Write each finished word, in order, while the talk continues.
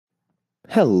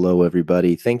Hello,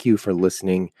 everybody. Thank you for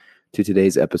listening to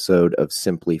today's episode of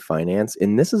Simply Finance.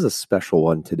 And this is a special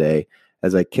one today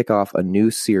as I kick off a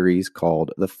new series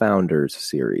called the Founders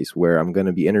Series, where I'm going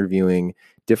to be interviewing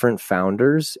different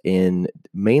founders in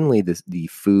mainly the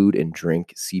food and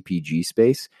drink CPG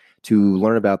space to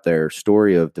learn about their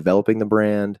story of developing the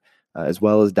brand, as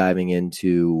well as diving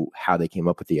into how they came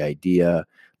up with the idea,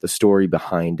 the story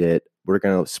behind it. We're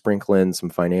going to sprinkle in some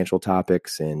financial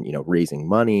topics and, raising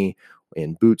money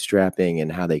and bootstrapping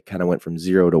and how they kind of went from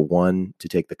 0 to 1 to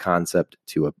take the concept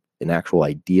to an actual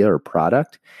idea or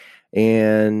product.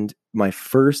 And my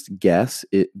first guest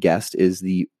is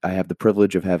I have the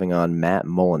privilege of having on Matt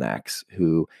Mullinex,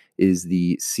 who is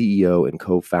the CEO and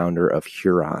co-founder of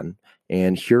Huron.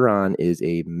 And Huron is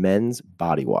a men's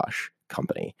body wash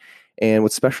company. And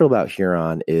what's special about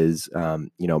Huron is,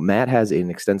 Matt has an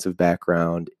extensive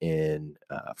background in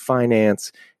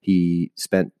finance. He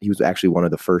was actually one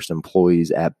of the first employees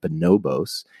at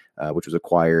Bonobos, which was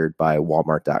acquired by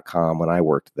Walmart.com when I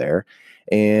worked there.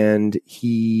 And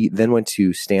he then went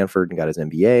to Stanford and got his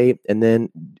MBA. And then,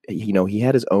 he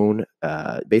had his own,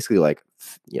 basically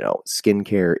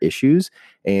skincare issues.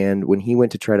 And when he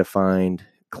went to try to find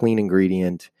clean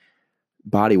ingredient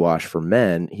body wash for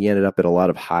men, he ended up at a lot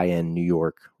of high-end New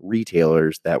York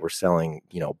retailers that were selling,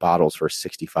 bottles for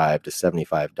 $65 to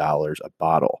 $75 a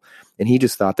bottle. And he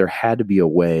just thought there had to be a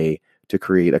way to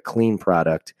create a clean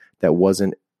product that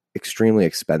wasn't extremely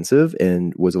expensive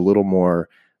and was a little more,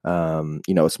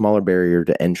 a smaller barrier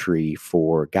to entry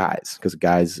for guys. Because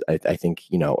guys, I think,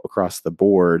 across the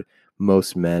board,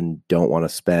 most men don't want to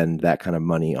spend that kind of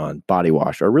money on body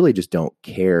wash, or really just don't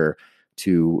care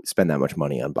to spend that much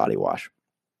money on body wash.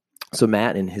 So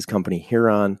Matt and his company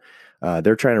Huron,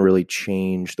 they're trying to really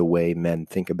change the way men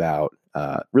think about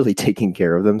really taking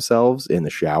care of themselves in the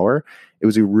shower. It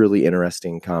was a really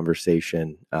interesting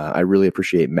conversation. I really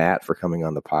appreciate Matt for coming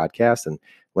on the podcast and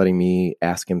letting me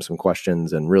ask him some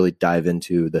questions and really dive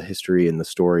into the history and the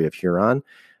story of Huron.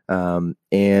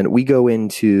 And we go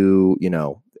into,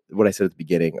 what I said at the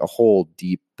beginning, a whole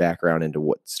deep background into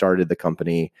what started the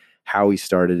company, how he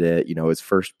started it, his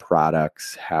first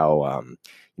products, how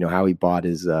he bought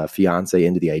his fiance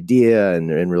into the idea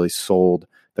and really sold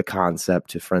the concept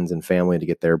to friends and family to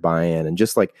get their buy-in, and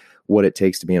just like what it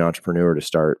takes to be an entrepreneur to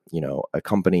start, a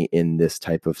company in this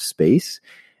type of space.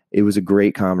 It was a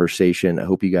great conversation. I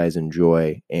hope you guys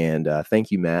enjoy. And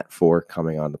thank you, Matt, for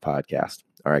coming on the podcast.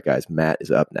 All right, guys, Matt is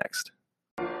up next.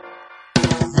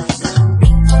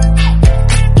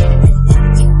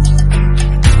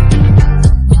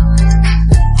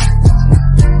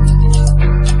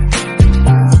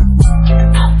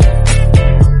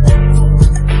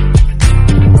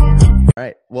 All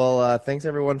right. Well, thanks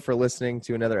everyone for listening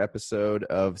to another episode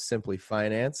of Simply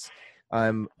Finance.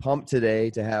 I'm pumped today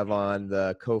to have on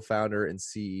the co-founder and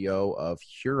CEO of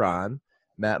Huron,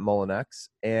 Matt Mullinex.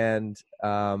 And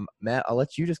Matt, I'll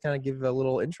let you just kind of give a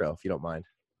little intro if you don't mind.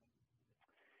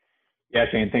 Yeah,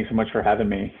 Shane, thanks so much for having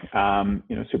me.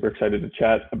 Super excited to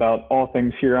chat about all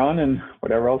things Huron and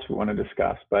whatever else we want to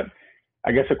discuss. But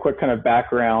I guess a quick kind of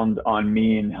background on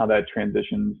me and how that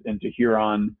transitions into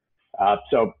Huron.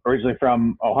 So originally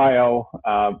from Ohio,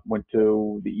 went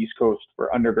to the East Coast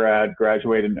for undergrad,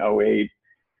 graduated in 2008,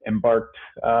 embarked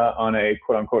on a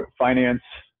quote unquote finance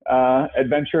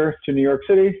adventure to New York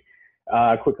City.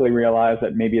 Quickly realized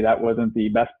that maybe that wasn't the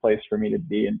best place for me to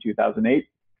be in 2008.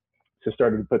 So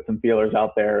started to put some feelers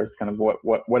out there as kind of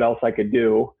what else I could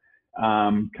do,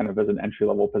 kind of as an entry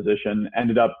level position.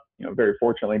 Ended up, very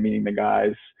fortunately meeting the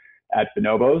guys at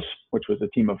Bonobos, which was a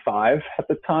team of 5 at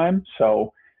the time.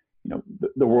 So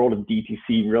the world of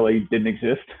DTC really didn't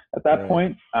exist at that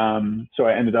point. So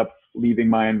I ended up leaving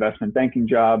my investment banking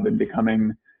job and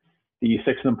becoming the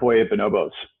 6th employee at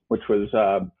Bonobos, which was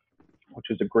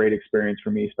a great experience for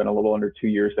me. Spent a little under 2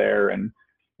 years there, and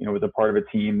was a part of a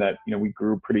team that we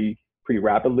grew pretty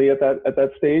rapidly at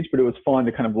that stage. But it was fun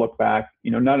to kind of look back,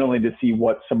 not only to see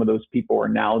what some of those people are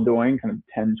now doing, kind of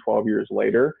 10, 12 years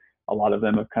later. A lot of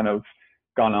them have kind of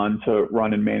gone on to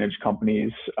run and manage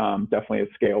companies, definitely at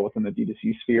scale within the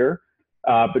D2C sphere.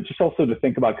 But just also to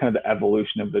think about kind of the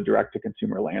evolution of the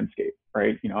direct-to-consumer landscape,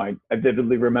 right? I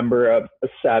vividly remember a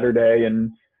Saturday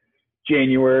in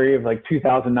January of like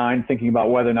 2009 thinking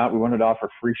about whether or not we wanted to offer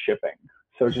free shipping.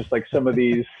 So just like some of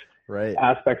these Right.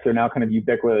 aspects are now kind of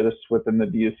ubiquitous within the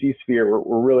D2C sphere.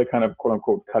 We're really kind of quote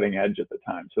unquote cutting edge at the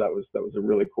time. So that was a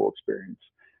really cool experience.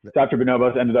 So after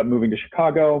Bonobos, ended up moving to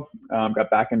Chicago,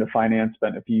 got back into finance,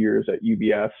 spent a few years at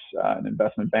UBS in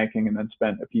investment banking, and then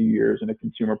spent a few years in a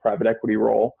consumer private equity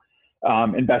role,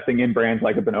 investing in brands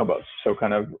like a Bonobos. So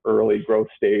kind of early growth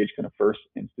stage, kind of first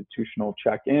institutional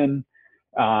check in.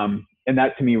 And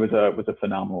that to me was a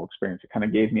phenomenal experience. It kind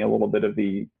of gave me a little bit of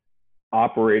the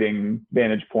operating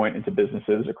vantage point into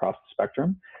businesses across the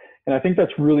spectrum. And I think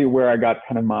that's really where I got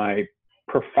kind of my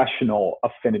professional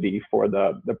affinity for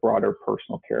the broader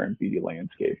personal care and beauty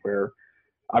landscape, where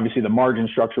obviously the margin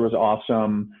structure was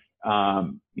awesome.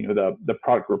 The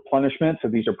product replenishment. So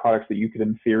these are products that you could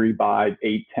in theory buy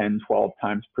 8, 10, 12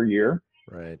 times per year.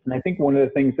 Right. And I think one of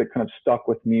the things that kind of stuck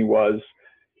with me was,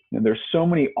 there's so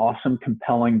many awesome,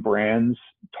 compelling brands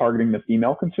targeting the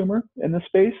female consumer in this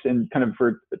space. And kind of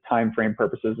for the time frame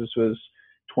purposes, this was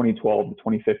 2012 to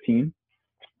 2015.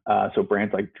 So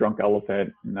brands like Drunk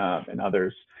Elephant and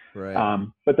others. Right.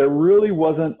 But there really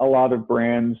wasn't a lot of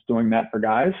brands doing that for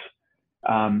guys.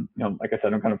 Like I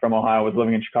said, I'm kind of from Ohio, I was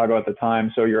living in Chicago at the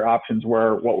time. So your options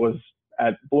were what was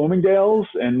at Bloomingdale's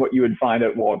and what you would find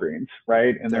at Walgreens,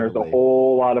 right? And there's a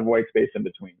whole lot of white space in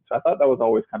between. So I thought that was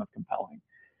always kind of compelling.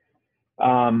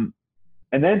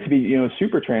 And then to be,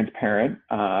 super transparent,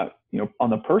 on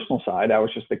the personal side, I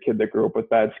was just a kid that grew up with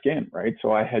bad skin, right?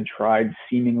 So I had tried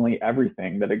seemingly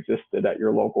everything that existed at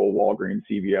your local Walgreens,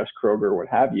 CVS, Kroger, what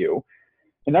have you,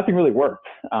 and nothing really worked.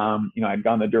 I'd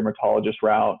gone the dermatologist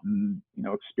route and,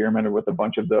 experimented with a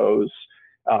bunch of those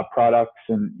products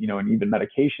and, and even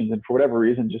medications. And for whatever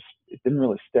reason, just it didn't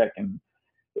really stick. And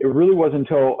it really wasn't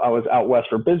until I was out west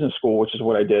for business school, which is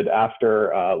what I did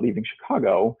after leaving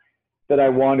Chicago, that I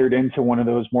wandered into one of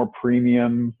those more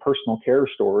premium personal care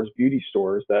stores, beauty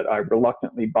stores, that I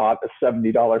reluctantly bought a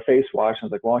 $70 face wash. I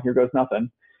was like, well, here goes nothing.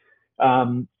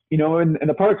 And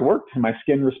the product worked and my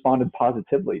skin responded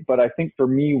positively. But I think for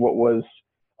me, what was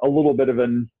a little bit of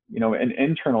an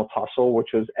internal tussle, which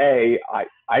was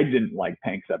I didn't like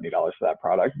paying $70 for that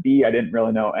product. B, I didn't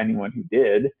really know anyone who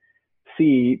did.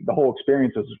 C, the whole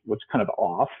experience was kind of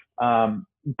off.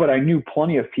 But I knew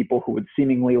plenty of people who would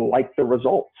seemingly like the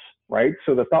results, right?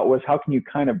 So the thought was, how can you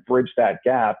kind of bridge that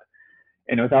gap?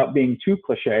 And without being too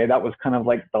cliche, that was kind of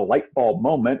like the light bulb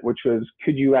moment, which was,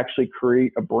 could you actually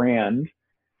create a brand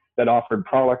that offered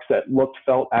products that looked,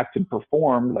 felt, acted,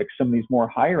 performed like some of these more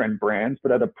higher end brands,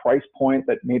 but at a price point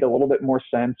that made a little bit more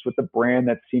sense, with a brand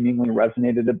that seemingly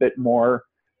resonated a bit more,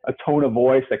 a tone of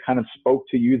voice that kind of spoke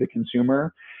to you, the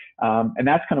consumer. And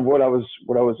that's kind of what I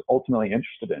was ultimately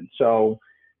interested in. So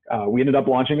we ended up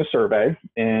launching a survey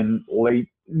in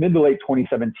mid to late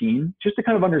 2017, just to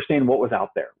kind of understand what was out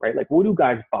there, right? Like, what do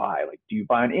guys buy? Like, do you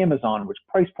buy on Amazon? Which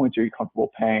price points are you comfortable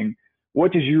paying?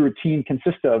 What does your routine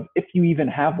consist of, if you even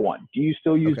have one? Do you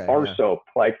still use bar soap?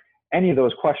 Like, any of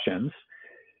those questions.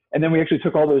 And then we actually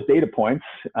took all those data points,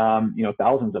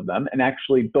 thousands of them, and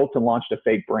actually built and launched a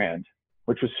fake brand,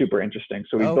 which was super interesting.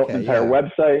 So we built an entire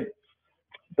website,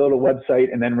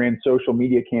 and then ran social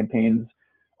media campaigns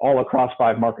all across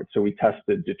 5 markets. So we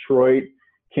tested Detroit,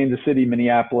 Kansas City,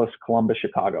 Minneapolis, Columbus,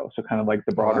 Chicago. So kind of like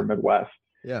the broader Midwest.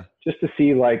 Yeah. Just to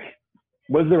see, like,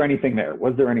 was there anything there?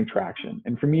 Was there any traction?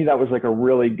 And for me, that was like a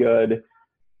really good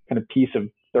kind of piece of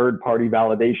third-party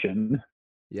validation,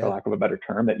 for lack of a better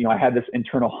term, that, I had this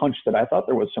internal hunch that I thought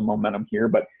there was some momentum here,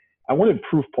 but I wanted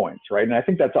proof points, right? And I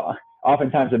think that's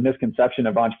oftentimes a misconception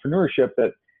of entrepreneurship,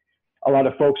 that a lot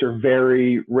of folks are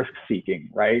very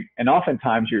risk-seeking, right? And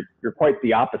oftentimes you're quite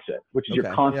the opposite, which is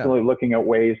you're constantly looking at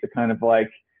ways to kind of like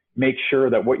make sure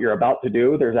that what you're about to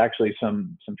do, there's actually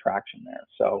some traction there.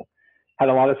 So had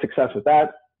a lot of success with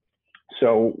that.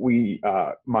 So we,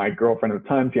 my girlfriend at the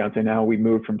time, fiance now, we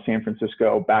moved from San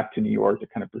Francisco back to New York to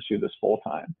kind of pursue this full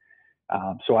time.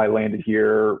 So I landed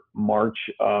here March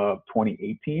of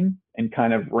 2018 and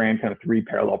kind of ran 3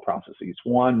 parallel processes.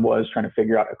 One was trying to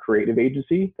figure out a creative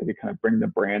agency that could kind of bring the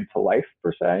brand to life,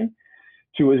 per se.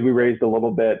 2 is we raised a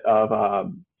little bit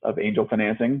of angel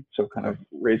financing, so kind of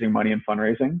raising money and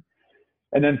fundraising.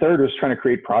 And then 3rd was trying to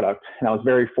create product. And I was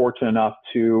very fortunate enough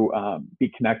to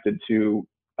be connected to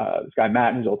this guy,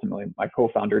 Matt, who's ultimately my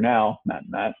co-founder now.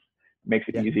 Matt makes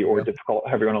it easy or difficult,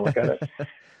 however you want to look at it.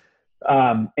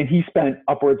 And he spent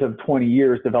upwards of 20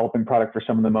 years developing product for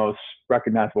some of the most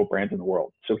recognizable brands in the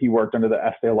world. So he worked under the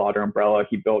Estee Lauder umbrella.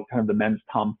 He built kind of the men's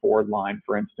Tom Ford line,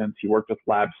 for instance. He worked with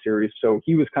Lab Series. So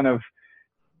he was kind of,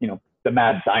 the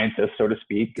mad scientist, so to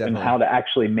speak, and how to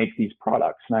actually make these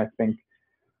products. And I think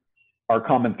our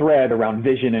common thread around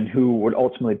vision and who would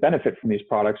ultimately benefit from these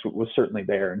products was certainly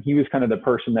there. And he was kind of the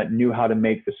person that knew how to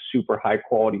make the super high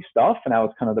quality stuff. And I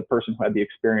was kind of the person who had the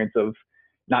experience of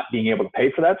not being able to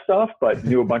pay for that stuff, but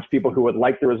knew a bunch of people who would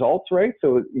like the results, right?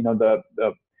 So,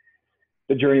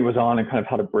 the journey was on and kind of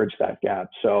how to bridge that gap.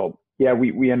 So yeah,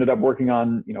 we ended up working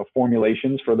on,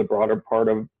 formulations for the broader part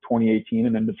of 2018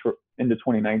 and into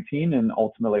 2019, and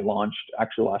ultimately launched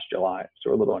actually last July. So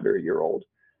we're a little under a year old.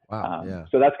 Wow.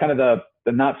 So that's kind of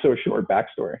the not so short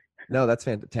backstory. No, that's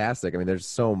fantastic. I mean, there's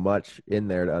so much in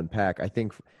there to unpack. I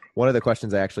think one of the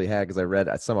questions I actually had, because I read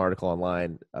some article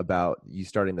online about you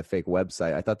starting the fake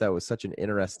website, I thought that was such an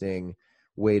interesting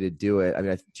way to do it. I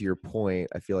mean, to your point,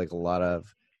 I feel like a lot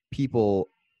of people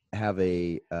have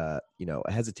a a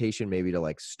hesitation maybe to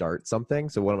like start something.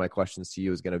 So one of my questions to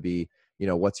you is going to be,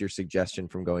 what's your suggestion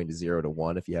from going to 0 to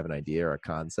 1 if you have an idea or a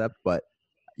concept? But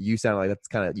you sound like that's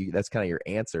kind of your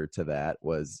answer to that,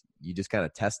 was you just kind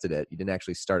of tested it. You didn't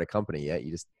actually start a company yet.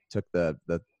 You just took the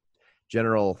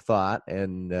general thought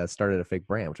and started a fake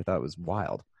brand, which I thought was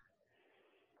wild.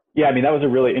 Yeah, I mean, that was a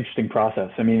really interesting process.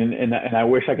 I mean, and I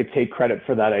wish I could take credit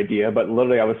for that idea, but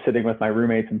literally I was sitting with my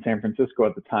roommates in San Francisco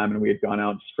at the time, and we had gone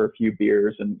out just for a few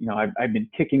beers, and I've been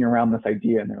kicking around this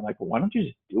idea, and they're like, well, why don't you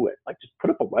just do it? Like, just put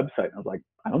up a website. And I was like,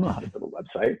 I don't know how to build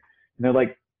a website. And they're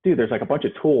like, dude, there's like a bunch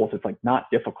of tools. It's like not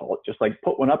difficult. Just like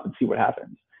put one up and see what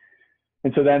happens.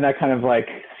 And so then that kind of like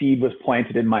seed was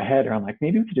planted in my head, and I'm like,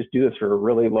 maybe we could just do this for a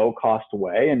really low cost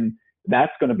way. And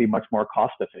that's going to be much more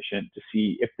cost efficient to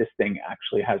see if this thing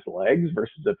actually has legs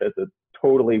versus if it's a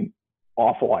totally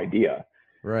awful idea.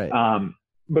 Right.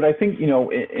 But I think,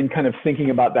 in kind of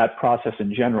thinking about that process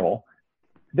in general,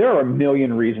 there are a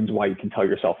million reasons why you can tell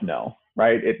yourself no,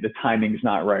 right? The timing's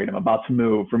not right. I'm about to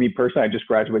move. For me personally, I just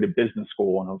graduated business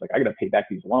school, and I was like, I got to pay back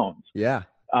these loans. Yeah.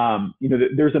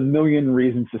 There's a million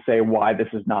reasons to say why this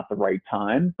is not the right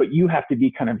time, but you have to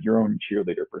be kind of your own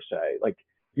cheerleader per se. Like,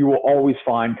 you will always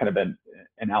find kind of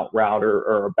an out route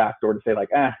or a back door to say like,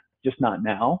 just not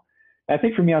now. And I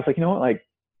think for me, I was like, you know what, like,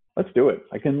 let's do it.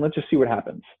 Let's just see what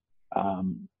happens.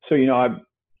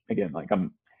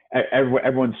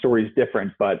 Everyone's story is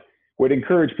different, but would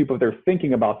encourage people, if they're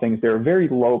thinking about things, there are very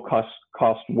low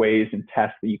cost ways and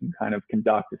tests that you can kind of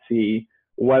conduct to see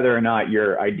whether or not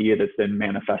your idea that's been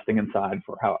manifesting inside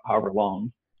for however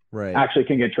long actually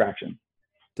can get traction.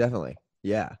 Definitely.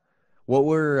 Yeah. What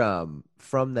were,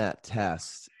 from that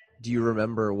test, do you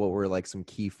remember what were like some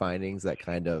key findings that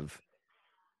kind of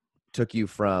took you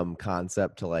from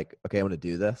concept to like, okay, I'm going to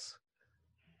do this,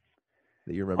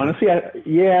 that you remember? Honestly,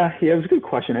 it was a good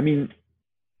question. I mean,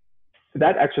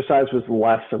 that exercise was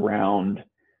less around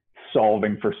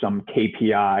solving for some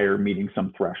KPI or meeting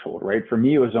some threshold, right? For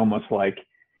me, it was almost like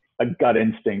a gut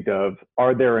instinct of,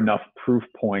 are there enough proof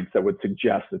points that would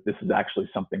suggest that this is actually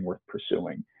something worth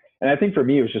pursuing? And I think for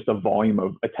me, it was just a volume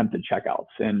of attempted checkouts.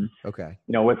 And, okay,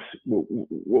 what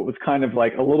was kind of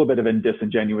like a little bit of a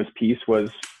disingenuous piece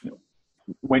was,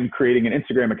 when creating an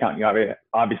Instagram account, you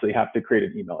obviously have to create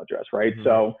an email address, right? Mm-hmm.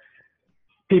 So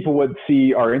people would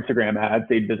see our Instagram ads,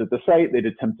 they'd visit the site, they'd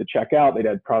attempt to check out, they'd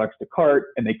add products to cart,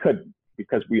 and they couldn't,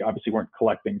 because we obviously weren't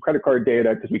collecting credit card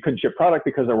data, because we couldn't ship product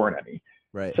because there weren't any.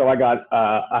 Right. So I got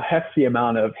a hefty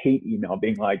amount of hate email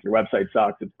being like, your website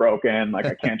sucks, it's broken, like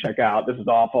I can't check out, this is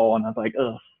awful. And I was like,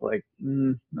 ugh, like,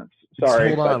 sorry.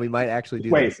 Just hold on, we might actually do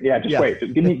wait, this. Yeah, just wait.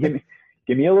 Just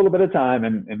give me a little bit of time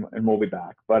and we'll be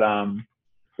back. But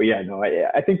yeah, no,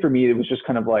 I think for me, it was just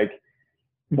kind of like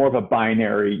more of a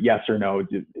binary yes or no.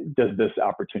 Does this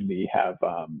opportunity have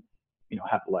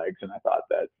legs? And I thought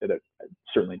that it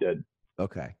certainly did.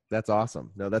 Okay. That's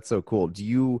awesome. No, that's so cool.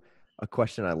 A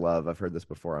question I love, I've heard this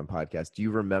before on podcasts. Do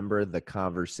you remember the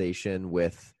conversation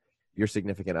with your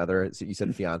significant other? So you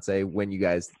said fiance, when you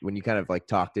kind of like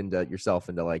talked yourself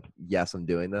into like, yes, I'm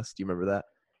doing this. Do you remember that?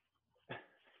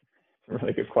 That's a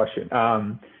really good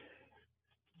question.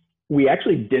 We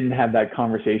actually didn't have that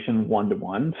conversation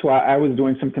one-to-one. So I was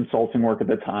doing some consulting work at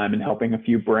the time and helping a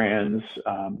few brands.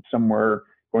 Some were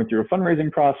going through a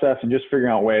fundraising process and just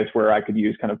figuring out ways where I could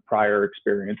use kind of prior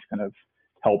experience, kind of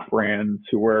help brands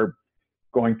who were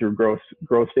going through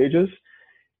growth stages.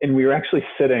 And we were actually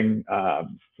sitting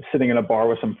in a bar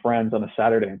with some friends on a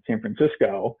Saturday in San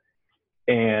Francisco.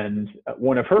 And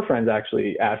one of her friends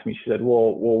actually asked me, she said,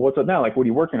 well, what's up now? Like, what are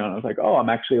you working on? I was like, oh, I'm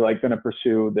actually like going to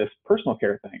pursue this personal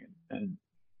care thing. And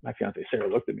my fiance, Sarah,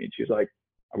 looked at me and she's like,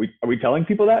 are we telling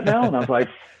people that now? And I was like,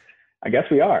 I guess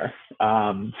we are.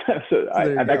 So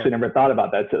I've actually never thought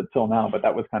about that till now, but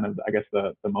that was kind of, I guess,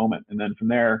 the moment. And then from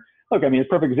there, look, I mean, it's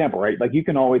a perfect example, right? Like, you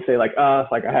can always say like,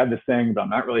 like I have this thing, but I'm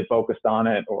not really focused on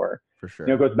it. Or, for sure,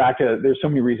 it goes back to, there's so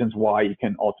many reasons why you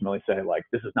can ultimately say like,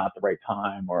 this is not the right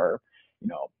time, or,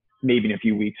 maybe in a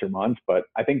few weeks or months. But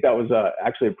I think that was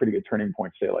actually a pretty good turning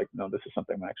point to say like, no, this is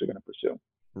something I'm actually going to pursue.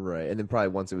 Right. And then probably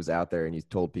once it was out there and you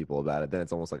told people about it, then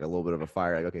it's almost like a little bit of a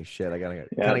fire. Like, okay, shit, I kind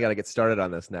of got to get started on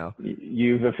this now.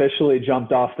 You've officially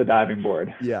jumped off the diving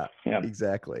board. Yeah,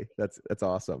 exactly. That's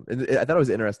awesome. And I thought it was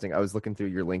interesting. I was looking through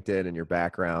your LinkedIn and your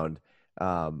background.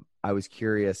 I was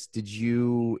curious, did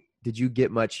you get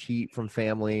much heat from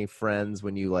family, friends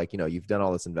when you you've done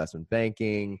all this investment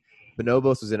banking?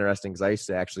 Bonobos was interesting because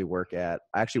I actually worked at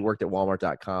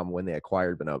Walmart.com when they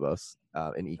acquired Bonobos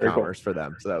in Very cool. e-commerce for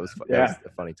them. So that was Yeah. a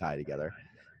funny tie together.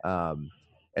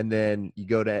 And then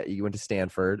you went to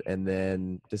Stanford and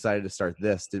then decided to start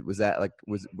this.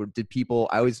 Did people,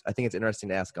 I think it's interesting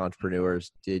to ask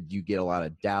entrepreneurs, did you get a lot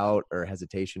of doubt or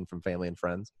hesitation from family and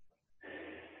friends?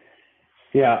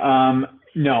 Yeah.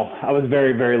 No, I was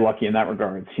very, very lucky in that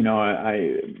regards.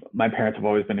 My parents have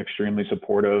always been extremely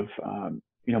supportive.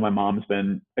 My mom's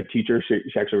been a teacher. She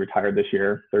actually retired this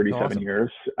year, 37 Awesome.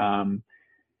 years.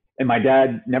 And my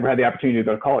dad never had the opportunity to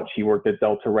go to college. He worked at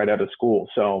Delta right out of school.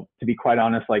 So to be quite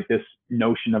honest, like this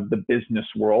notion of the business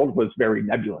world was very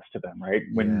nebulous to them, right?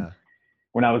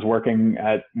 When I was working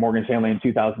at Morgan Stanley in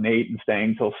 2008 and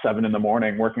staying till 7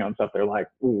 a.m. working on stuff, they're like,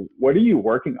 "Ooh, what are you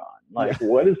working on? Like,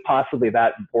 what is possibly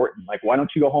that important? Like, why don't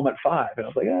you go home at 5?" And I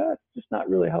was like, it's just not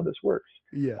really how this works.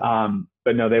 Yeah.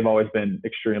 But no, they've always been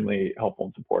extremely helpful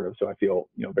and supportive. So I feel,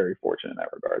 very fortunate in that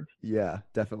regard. Yeah,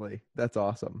 definitely. That's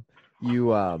awesome.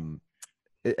 You, and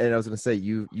I was going to say,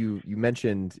 you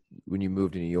mentioned when you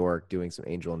moved to New York doing some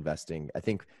angel investing. I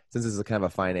think since this is a kind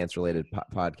of a finance related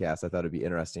podcast, I thought it'd be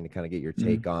interesting to kind of get your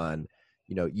take on,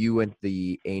 you went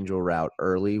the angel route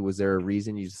early. Was there a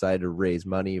reason you decided to raise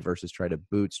money versus try to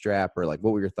bootstrap, or like,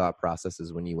 what were your thought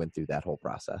processes when you went through that whole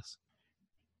process?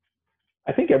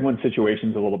 I think everyone's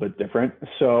situation is a little bit different.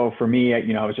 So for me,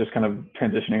 I was just kind of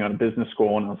transitioning out of business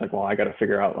school, and I was like, well, I got to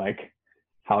figure out like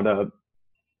how to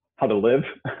live,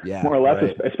 more or less,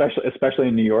 right. especially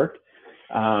in New York.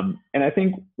 And I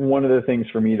think one of the things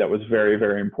for me that was very,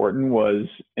 very important was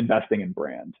investing in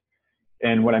brand.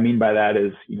 And what I mean by that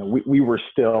is, we were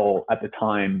still at the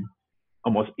time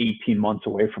almost 18 months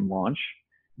away from launch,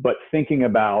 but thinking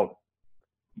about,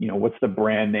 what's the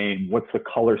brand name? What's the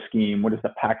color scheme? What does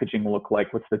the packaging look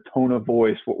like? What's the tone of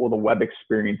voice? What will the web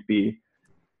experience be?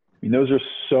 I mean, those are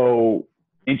so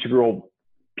integral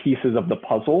pieces of the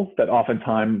puzzle that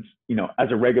oftentimes,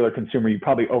 as a regular consumer, you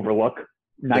probably overlook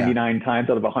 99 times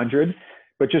out of 100.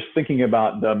 But just thinking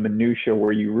about the minutia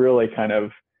where you really kind of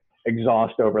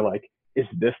exhaust over like, is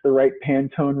this the right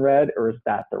Pantone red, or is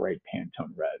that the right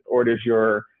Pantone red? Or does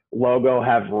your logo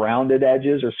have rounded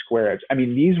edges or square edges? I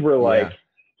mean, these were like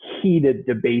heated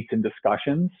debates and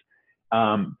discussions.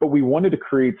 But we wanted to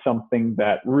create something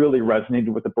that really resonated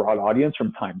with the broad audience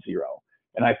from time zero.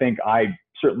 And I think I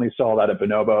certainly saw that at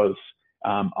Bonobos.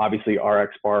 Obviously,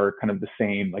 RX Bar, kind of the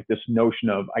same, like this notion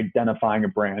of identifying a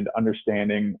brand,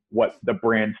 understanding what the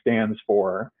brand stands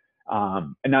for,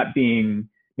 and not being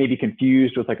maybe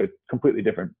confused with like a completely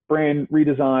different brand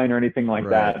redesign or anything like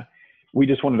that. We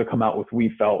just wanted to come out with, we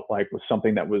felt like, was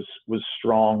something that was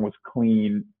strong, was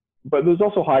clean, but it was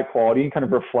also high quality and kind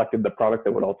of reflected the product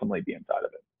that would ultimately be inside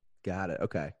of it. Got it.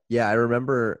 Okay. Yeah, I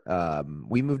remember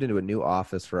we moved into a new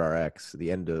office for RX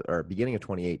beginning of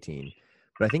 2018.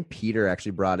 But I think Peter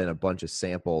actually brought in a bunch of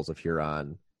samples of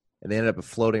Huron, and they ended up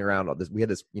floating around all this. We had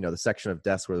this, the section of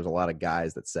desks where there's a lot of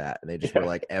guys that sat, and they just were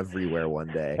like everywhere one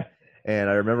day.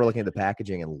 And I remember looking at the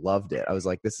packaging and loved it. I was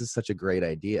like, this is such a great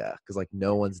idea, because like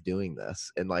no one's doing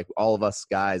this. And like all of us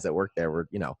guys that work there were,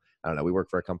 I don't know, we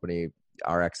work for a company,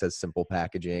 RX has simple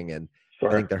packaging, and I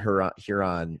think the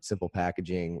Huron simple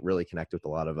packaging really connected with a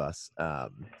lot of us.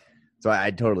 So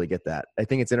I totally get that. I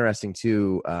think it's interesting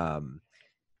too,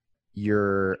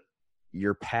 your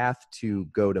path to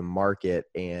go to market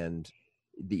and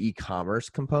the e-commerce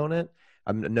component.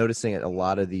 I'm noticing a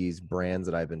lot of these brands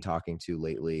that I've been talking to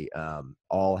lately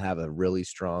all have a really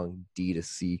strong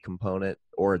D2C component,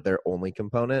 or their only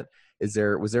component. Was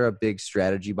there a big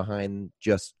strategy behind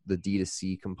just the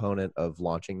D2C component of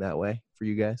launching that way for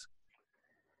you guys?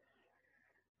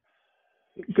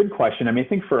 Good question. I mean, I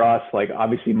think for us, like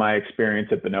obviously my experience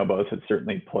at Bonobos had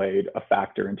certainly played a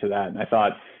factor into that. And I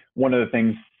thought one of the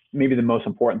things, maybe the most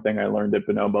important thing I learned at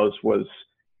Bonobos was,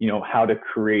 how to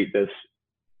create this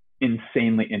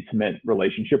insanely intimate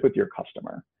relationship with your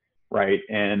customer, right?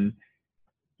 And,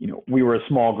 we were a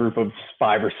small group of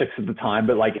 5 or 6 at the time,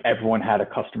 but like everyone had a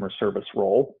customer service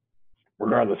role,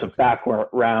 regardless of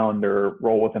background or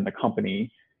role within the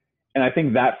company. And I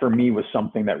think that for me was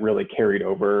something that really carried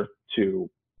over to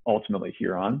ultimately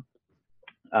Huron.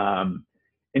 And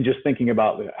just thinking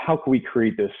about how can we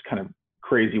create this kind of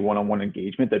crazy one-on-one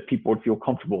engagement that people would feel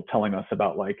comfortable telling us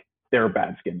about like their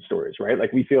bad skin stories, right?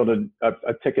 Like we fielded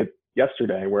a ticket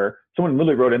yesterday where someone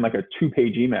literally wrote in like a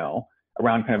 2-page email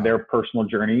around kind of their personal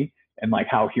journey and like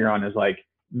how Huron has like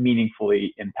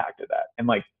meaningfully impacted that. And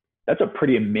like, that's a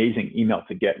pretty amazing email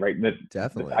to get, right?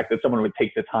 Definitely. The fact that someone would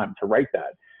take the time to write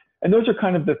that. And those are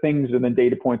kind of the things and the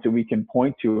data points that we can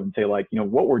point to and say like,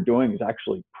 what we're doing is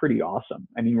actually pretty awesome.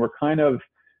 I mean, we're kind of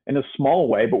in a small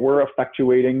way, but we're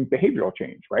effectuating behavioral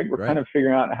change, right? We're kind of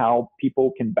figuring out how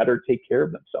people can better take care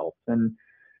of themselves. And,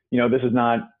 this is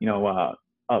not,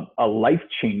 a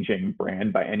life-changing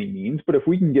brand by any means, but if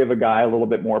we can give a guy a little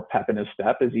bit more pep in his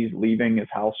step as he's leaving his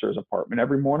house or his apartment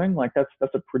every morning, like that's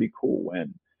a pretty cool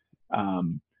win.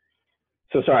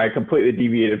 So sorry, I completely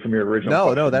deviated from your original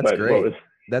question. No, that's great.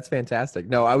 That's fantastic.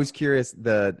 No, I was curious.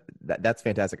 That's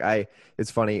fantastic.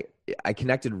 It's funny. I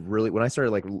connected really when I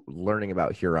started like learning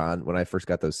about Huron. When I first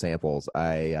got those samples,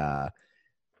 I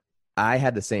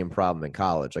had the same problem in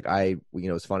college. Like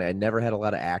it's funny. I never had a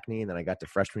lot of acne, and then I got to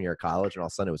freshman year of college, and all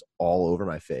of a sudden it was all over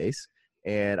my face.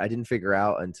 And I didn't figure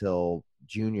out until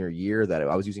junior year that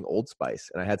I was using Old Spice,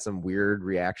 and I had some weird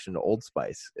reaction to Old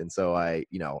Spice. And so I,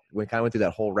 went through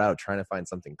that whole route of trying to find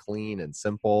something clean and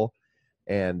simple.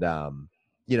 And,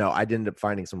 I did end up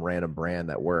finding some random brand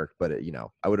that worked, but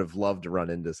I would have loved to run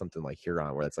into something like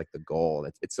Huron where that's like the goal.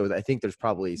 It's so I think there's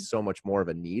probably so much more of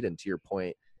a need. And to your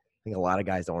point, I think a lot of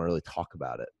guys don't want to really talk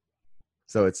about it.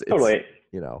 So it's totally.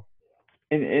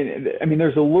 And I mean,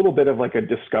 there's a little bit of like a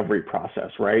discovery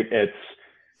process, right? It's,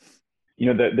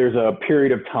 there's a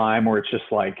period of time where it's just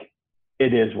like,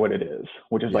 it is what it is,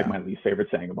 which is like my least favorite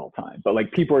saying of all time. But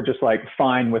like people are just like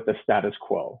fine with the status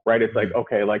quo, right? It's like,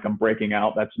 okay, like I'm breaking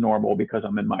out. That's normal because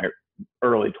I'm in my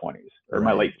early 20s or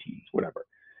my late teens, whatever.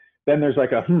 Then there's like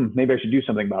maybe I should do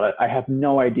something about it. I have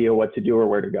no idea what to do or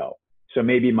where to go. So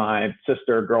maybe my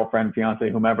sister, girlfriend, fiance,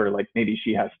 whomever, like maybe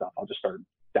she has stuff. I'll just start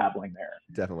dabbling there.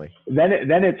 Definitely. Then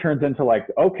it turns into like,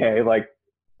 okay, like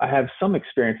I have some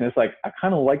experience and it's like, I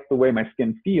kind of like the way my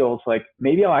skin feels. Like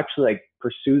maybe I'll actually like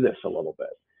pursue this a little bit.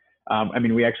 I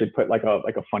mean, we actually put like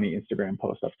a funny Instagram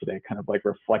post up today, kind of like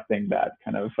reflecting that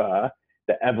kind of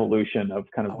the evolution of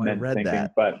kind of men thinking.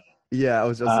 That. But yeah, I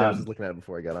was just looking at it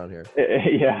before I got on here.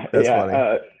 That's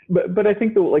funny. But I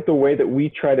think the way that we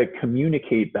try to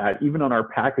communicate that, even on our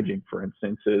packaging, for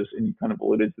instance, is, and you kind of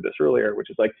alluded to this earlier, which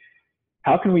is like,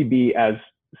 how can we be as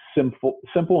simple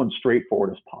and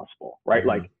straightforward as possible, right?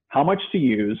 Mm-hmm. Like how much to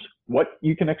use, what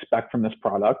you can expect from this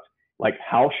product, like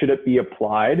how should it be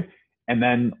applied, and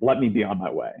then let me be on my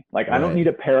way. Like I don't need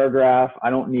a paragraph. I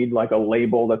don't need like a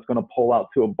label that's going to pull out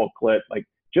to a booklet. Like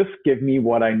just give me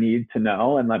what I need to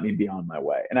know and let me be on my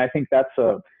way. And I think that's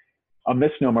a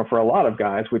misnomer for a lot of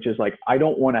guys, which is like, I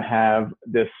don't want to have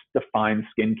this defined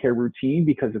skincare routine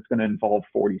because it's going to involve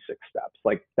 46 steps.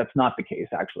 Like that's not the case,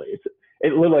 actually.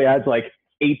 It literally adds like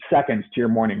 8 seconds to your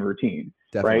morning routine.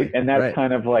 Definitely. Right. And that's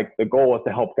kind of like the goal, is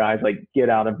to help guys like get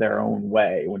out of their own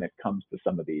way when it comes to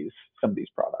some of these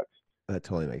products. That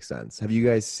totally makes sense. Have you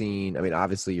guys seen, I mean,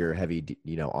 obviously you're heavy,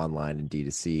 online and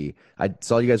D2C. I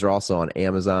saw you guys are also on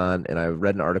Amazon, and I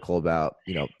read an article about,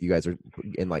 you guys are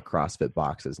in like CrossFit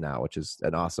boxes now, which is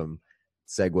an awesome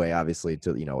segue, obviously,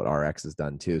 to, what RX has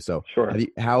done too. So sure.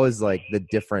 How is like the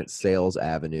different sales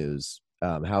avenues,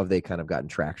 how have they kind of gotten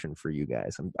traction for you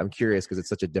guys? I'm curious because it's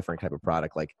such a different type of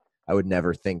product. Like I would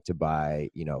never think to buy,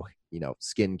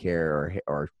 skincare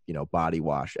or body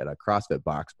wash at a CrossFit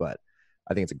box, but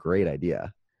I think it's a great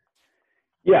idea.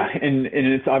 Yeah. And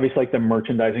it's obvious like the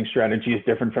merchandising strategy is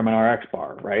different from an RX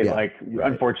bar, right? Yeah, like,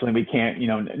 unfortunately we can't,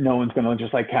 no one's going to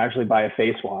just like casually buy a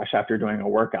face wash after doing a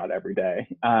workout every day.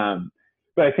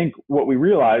 But I think what we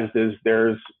realized is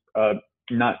there's a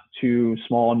not too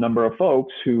small number of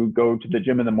folks who go to the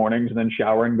gym in the mornings and then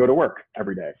shower and go to work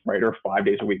every day, right? Or 5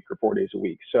 days a week or 4 days a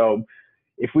week. So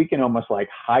if we can almost like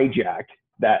hijack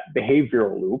that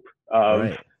behavioral loop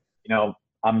of,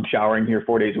 I'm showering here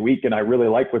 4 days a week and I really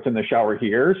like what's in the shower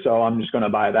here, so I'm just going to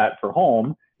buy that for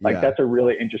home. Like that's a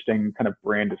really interesting kind of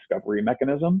brand discovery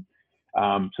mechanism.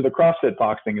 So the CrossFit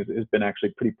box thing has been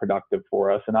actually pretty productive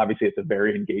for us. And obviously it's a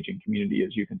very engaging community,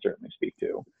 as you can certainly speak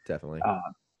to. Definitely.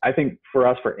 I think for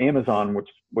us, for Amazon,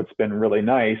 what's been really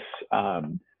nice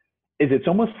is it's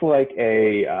almost like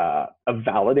a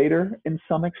validator in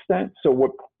some extent. So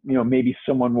what, maybe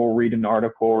someone will read an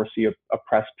article or see a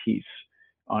press piece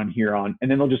on Huron,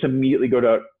 and then they'll just immediately go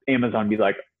to Amazon and be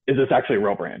like, is this actually a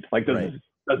real brand? Like, does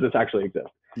this actually exist?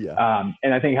 Yeah.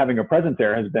 And I think having a presence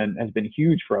there has been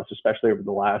huge for us, especially over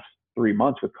the last 3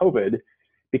 months with COVID,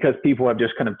 because people have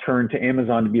just kind of turned to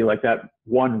Amazon to be like that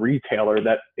one retailer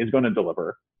that is going to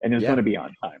deliver and is going to be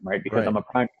on time, right? Because I'm a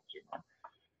Prime consumer.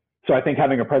 So I think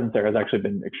having a presence there has actually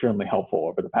been extremely helpful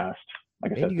over the past,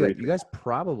 like I said, you guys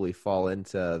probably fall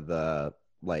into the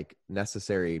like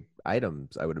necessary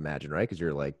items, I would imagine, right? Because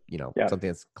you're like, something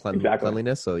that's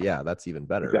cleanliness. So yeah, that's even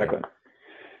better.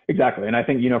 Exactly. And I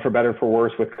think, for better, for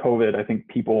worse, with COVID, I think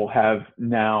people have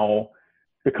now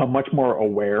become much more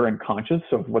aware and conscious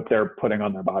of what they're putting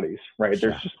on their bodies, right?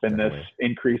 There's just been this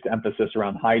increased emphasis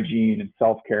around hygiene and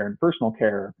self-care and personal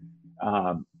care.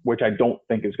 which I don't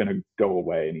think is going to go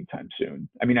away anytime soon.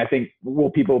 I mean, I think will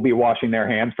people be washing their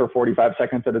hands for 45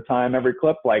 seconds at a time every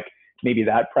clip? Like maybe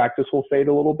that practice will fade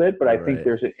a little bit, but I think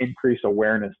there's an increased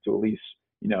awareness to at least,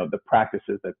 the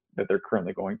practices that they're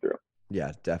currently going through.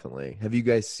 Yeah, definitely. Have you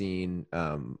guys seen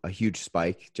a huge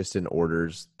spike just in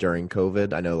orders during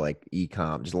COVID? I know like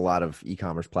just a lot of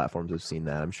e-commerce platforms have seen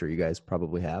that. I'm sure you guys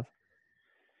probably have.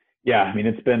 Yeah, I mean,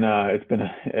 it's been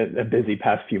a busy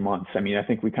past few months. I mean, I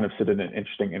think we kind of sit at an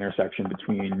interesting intersection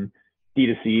between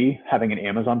D2C, having an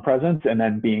Amazon presence, and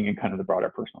then being in kind of the broader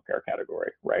personal care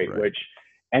category, right?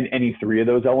 And any three of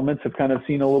those elements have kind of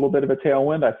seen a little bit of a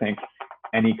tailwind. I think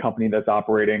any company that's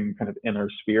operating kind of in our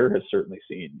sphere has certainly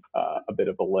seen a bit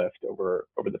of a lift over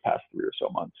the past 3 or so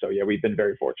months. So yeah, we've been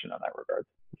very fortunate in that regard.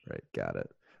 Right, got it.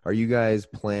 Are you guys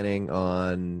planning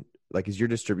on, like, is your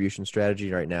distribution strategy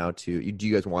right now do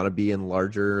you guys want to be in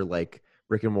larger like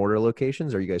brick and mortar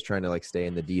locations? Or are you guys trying to like stay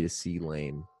in the D2C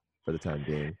lane for the time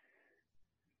being?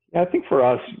 Yeah, I think for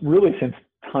us, really since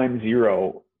time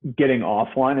zero, getting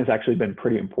offline has actually been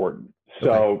pretty important.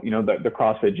 So, the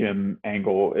CrossFit gym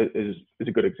angle is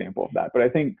a good example of that. But I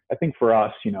think for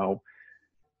us,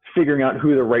 figuring out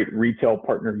who the right retail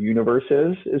partner universe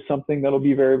is something that'll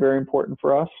be very, very important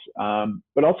for us.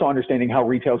 But also understanding how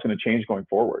retail is going to change going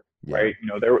forward, right?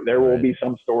 There will be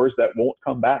some stores that won't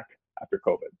come back after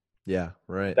COVID. Yeah,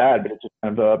 right. Sad, but it's just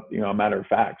kind of a matter of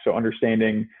fact. So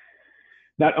understanding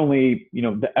not only,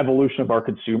 the evolution of our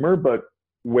consumer, but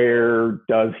where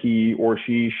does he or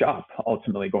she shop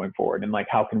ultimately going forward, and like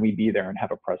how can we be there and have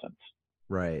a presence?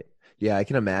 Right. Yeah, I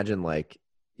can imagine like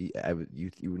when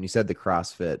you said the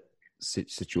CrossFit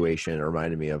situation, it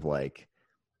reminded me of like,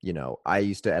 I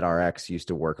used to at RX used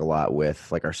to work a lot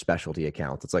with like our specialty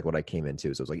accounts. It's like what I came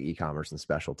into. So it was like e-commerce and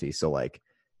specialty. So like,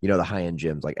 the high-end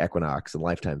gyms like Equinox and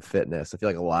Lifetime Fitness, I feel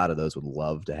like a lot of those would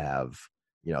love to have,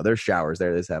 their showers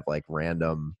there. They just have like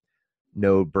random,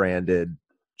 no branded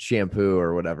shampoo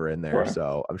or whatever in there. Sure.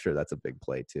 So I'm sure that's a big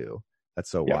play too. That's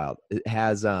so wild. It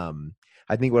has,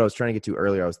 I think what I was trying to get to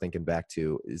earlier, I was thinking back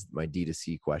to is my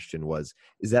D2C question was,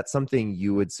 is that something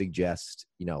you would suggest,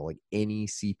 like any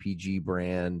CPG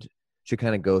brand should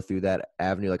kind of go through that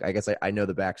avenue? Like, I guess I know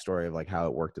the backstory of like how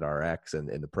it worked at RX and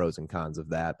the pros and cons of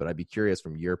that, but I'd be curious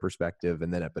from your perspective,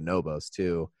 and then at Bonobos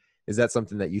too, is that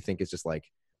something that you think is just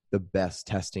like the best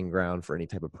testing ground for any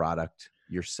type of product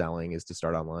you're selling is to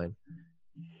start online?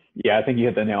 Yeah, I think you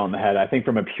hit the nail on the head. I think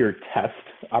from a pure test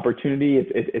opportunity,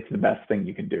 it's the best thing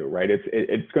you can do, right?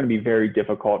 It's going to be very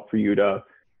difficult for you to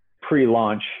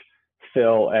pre-launch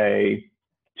fill a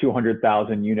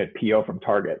 200,000 unit PO from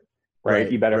Target,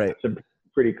 right? You better have some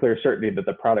pretty clear certainty that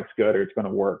the product's good or it's going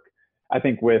to work. I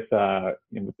think with the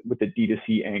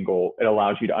D2C angle, it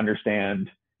allows you to understand,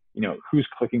 who's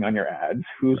clicking on your ads,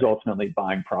 who's ultimately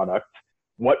buying product.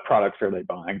 What products are they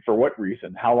buying? For what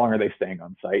reason? How long are they staying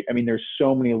on site? I mean, there's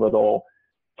so many little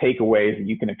takeaways that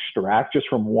you can extract just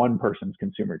from one person's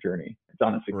consumer journey. It's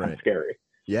honestly kind of scary.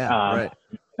 Yeah,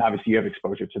 obviously, you have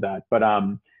exposure to that. But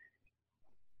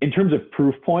in terms of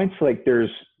proof points, like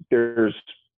there's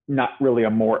not really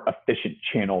a more efficient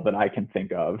channel that I can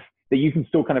think of that you can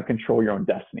still kind of control your own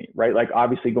destiny, right? Like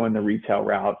obviously going the retail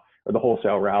route or the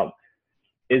wholesale route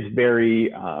is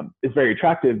very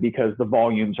attractive because the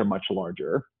volumes are much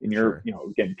larger and you're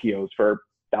getting POs for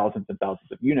thousands and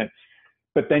thousands of units.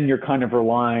 But then you're kind of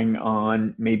relying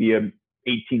on maybe a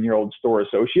 18-year-old store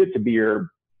associate to be your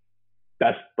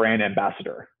best brand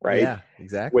ambassador, right? Yeah,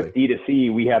 exactly. With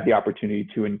D2C, we have the opportunity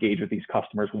to engage with these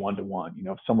customers one-to-one.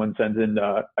 If someone sends in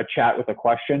a chat with a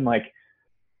question, like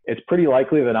it's pretty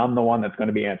likely that I'm the one that's going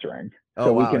to be answering.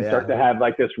 So we can start to have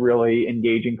like this really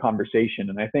engaging conversation.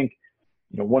 And I think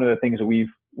one of the things that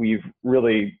we've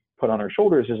really put on our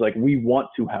shoulders is like, we want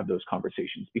to have those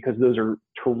conversations because those are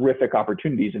terrific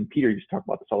opportunities. And Peter used to talk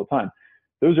about this all the time.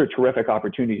 Those are terrific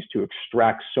opportunities to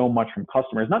extract so much from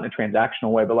customers, not in a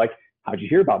transactional way, but like, how'd you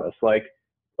hear about us? Like,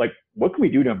 what can we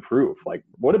do to improve? Like,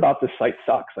 what about this site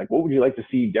sucks? Like, what would you like to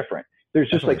see different? There's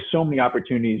just like so many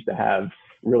opportunities to have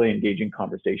really engaging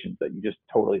conversations that you just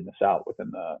totally miss out within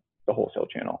the wholesale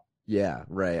channel. Yeah,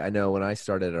 right. I know when I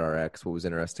started at RX, what was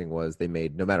interesting was they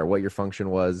made, no matter what your function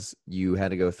was, you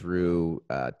had to go through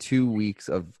 2 weeks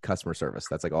of customer service.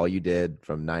 That's like all you did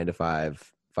from 9 to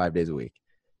 5, 5 days a week.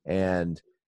 And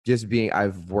just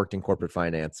I've worked in corporate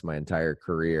finance my entire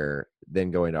career, then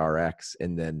going to RX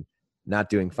and then not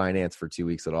doing finance for 2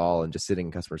 weeks at all and just sitting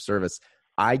in customer service.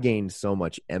 I gained so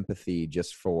much empathy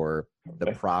just for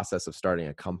the process of starting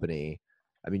a company.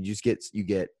 I mean, you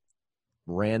get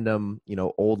random,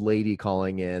 old lady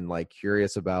calling in, like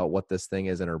curious about what this thing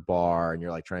is in her bar. And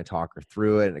you're like trying to talk her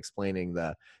through it and explaining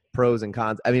the pros and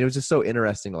cons. I mean, it was just so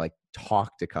interesting to like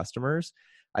talk to customers.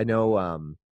 I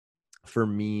know for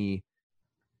me,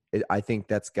 I think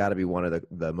that's got to be one of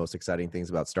the most exciting things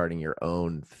about starting your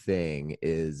own thing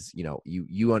is,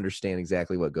 you understand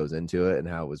exactly what goes into it and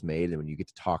how it was made. And when you get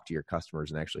to talk to your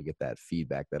customers and actually get that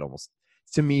feedback, that almost,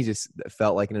 to me, just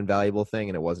felt like an invaluable thing.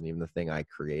 And it wasn't even the thing I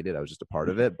created. I was just a part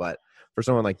of it. But for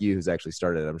someone like you who's actually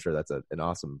started it, I'm sure that's an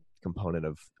awesome component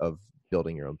of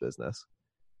building your own business.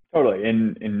 Totally.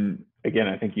 And again,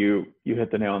 I think you hit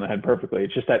the nail on the head perfectly.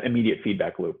 It's just that immediate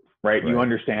feedback loop, right? You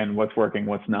understand what's working,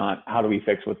 what's not, how do we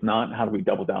fix what's not, how do we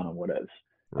double down on what is?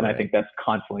 And I think that's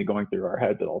constantly going through our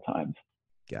heads at all times.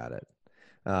 Got it.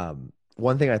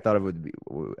 One thing I thought of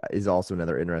is also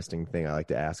another interesting thing I like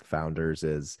to ask founders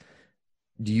is,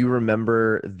 do you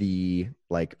remember the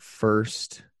like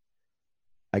first,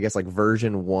 I guess like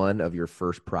version 1 of your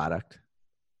first product?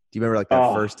 Do you remember like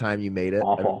that first time you made it?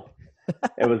 Awful.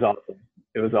 It was awesome.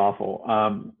 It was awful.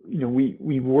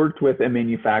 We worked with a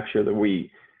manufacturer that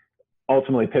we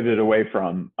ultimately pivoted away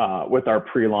from with our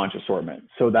pre-launch assortment.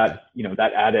 So that,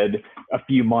 that added a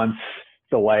few months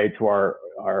delay to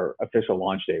our official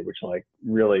launch date, which like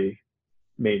really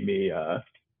made me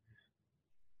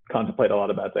contemplate a lot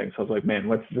of bad things. So I was like, man,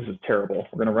 this is terrible.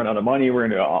 We're going to run out of money. We're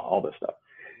going to do all this stuff.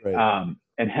 Right.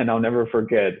 And I'll never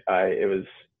forget, it was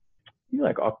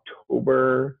like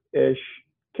October-ish.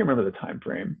 Can't remember the time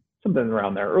frame, something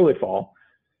around there, early fall.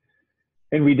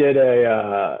 And we did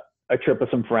a trip with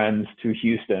some friends to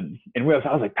Houston, and I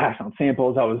was like passing out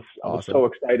samples. I was so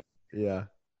excited. Yeah.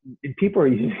 And people are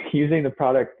using the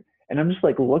product, and I'm just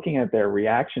like looking at their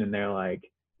reaction, and they're like,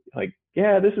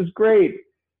 yeah, this is great.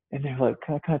 And they're like,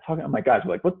 kind of talking. I'm like, guys,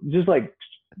 like, what? Just like,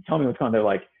 tell me what's going on. They're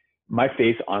like, my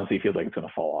face honestly feels like it's going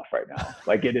to fall off right now.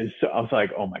 Like it is. So, I was like,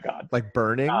 oh my God. Like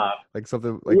burning? Like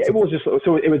something like it was just,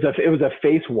 so it was a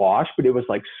face wash, but it was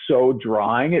like so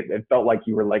drying. It felt like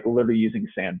you were like literally using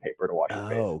sandpaper to wash your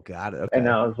face. Oh, got it. Okay. And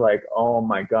I was like, oh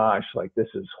my gosh, like this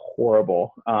is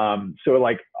horrible. So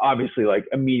like, obviously like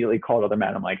immediately called other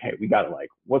men. I'm like, hey, we got to like,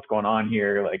 what's going on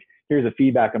here? Like, here's the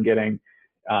feedback I'm getting.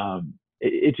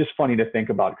 It's just funny to think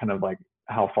about kind of like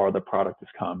how far the product has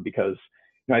come, because,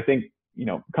 I think,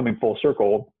 coming full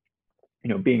circle,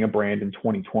 being a brand in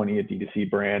 2020, a D2C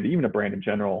brand, even a brand in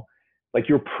general, like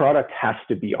your product has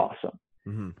to be awesome.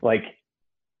 Mm-hmm. Like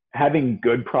having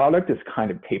good product is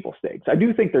kind of table stakes. I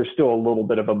do think there's still a little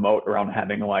bit of a moat around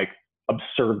having like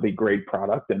absurdly great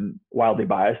product, and wildly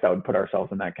biased, I would put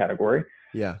ourselves in that category.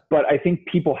 Yeah. But I think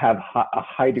people have a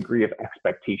high degree of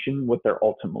expectation what they're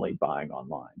ultimately buying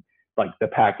online. Like the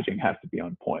packaging has to be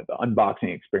on point. The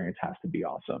unboxing experience has to be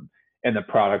awesome. And the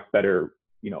product better,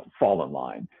 fall in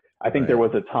line. I think there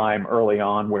was a time early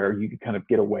on where you could kind of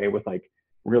get away with like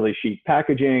really chic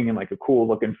packaging and like a cool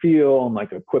look and feel and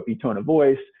like a quippy tone of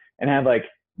voice and have like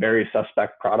very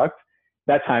suspect product.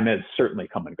 That time has certainly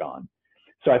come and gone.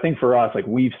 So I think for us, like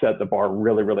we've set the bar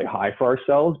really, really high for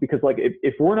ourselves, because like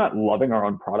if we're not loving our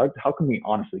own product, how can we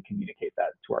honestly communicate that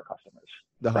to our customers?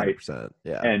 100%. Right?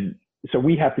 Yeah. And so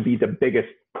we have to be the biggest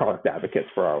product advocates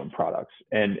for our own products.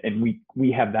 And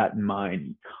we have that in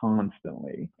mind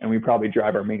constantly. And we probably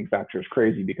drive our manufacturers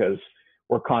crazy because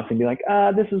we're constantly like,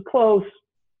 this is close,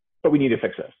 but we need to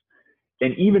fix this.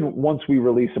 And even once we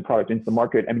release a product into the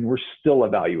market, I mean, we're still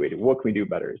evaluating what can we do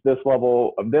better? Is this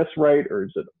level of this right? Or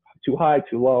is it too high,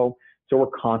 too low? So we're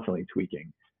constantly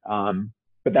tweaking.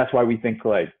 But that's why we think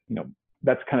like,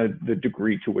 that's kind of the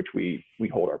degree to which we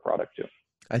hold our product to.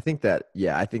 I think that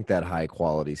high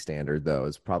quality standard though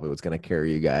is probably what's going to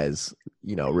carry you guys,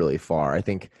 really far. I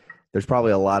think there's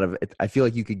probably a lot of, I feel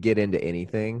like you could get into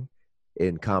anything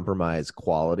and compromise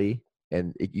quality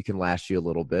and you can last you a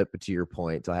little bit, but to your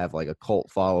point, to have like a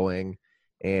cult following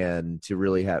and to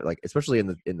really have like, especially in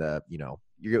the,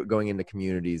 you're going into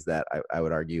communities that I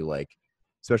would argue like,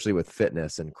 especially with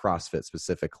fitness and CrossFit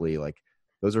specifically, like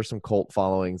those are some cult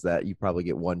followings that you probably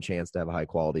get one chance to have a high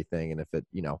quality thing. And if it,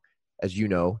 as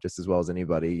just as well as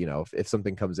anybody, if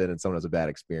something comes in and someone has a bad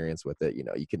experience with it,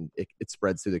 it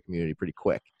spreads through the community pretty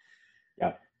quick.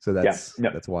 Yeah. So that's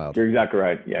wild. You're exactly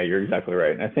right. Yeah, you're exactly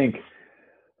right. And I think,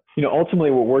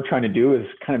 ultimately what we're trying to do is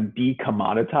kind of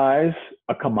decommoditize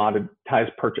a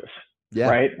commoditized purchase. Yeah.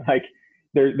 Right. Like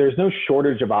there's no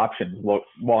shortage of options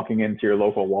walking into your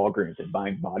local Walgreens and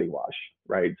buying body wash.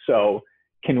 Right. So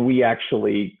can we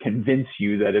actually convince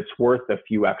you that it's worth a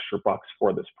few extra bucks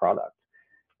for this product?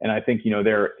 And I think,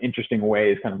 there are interesting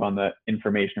ways kind of on the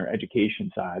information or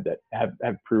education side that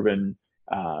have proven,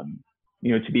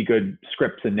 to be good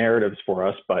scripts and narratives for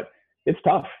us, but it's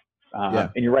tough.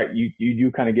 And you're right. You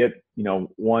do kind of get,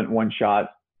 one shot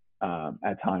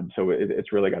at times. So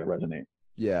it's really got to resonate.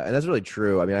 Yeah, and that's really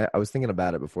true. I mean, I was thinking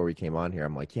about it before we came on here.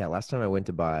 I'm like, yeah, last time I went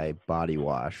to buy body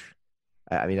wash,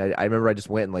 I remember I just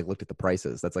went and like looked at the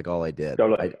prices. That's like all I did.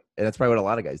 Totally. And that's probably what a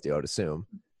lot of guys do, I would assume.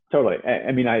 Totally.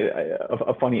 I mean,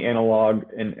 a funny analog,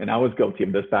 and I was guilty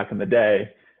of this back in the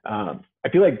day. I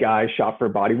feel like guys shop for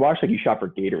body wash like you shop for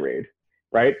Gatorade,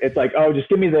 right? It's like, oh, just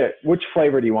give me which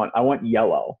flavor do you want? I want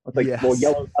yellow. It's like, well, Yes.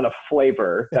 yellow's not a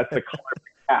flavor. That's the color of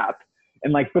the cap.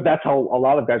 And like, but that's how a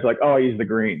lot of guys are like, oh, I use the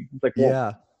green. It's like, well,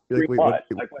 Yeah. You're like, green wait, what?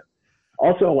 Like, what?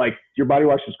 Also, like, your body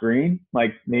wash is green.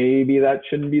 Like, maybe that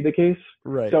shouldn't be the case.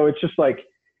 Right. So it's just like,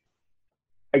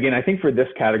 again, I think for this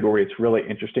category, it's really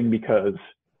interesting because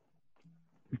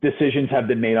decisions have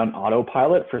been made on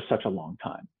autopilot for such a long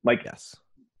time. Like, Yes.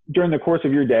 during the course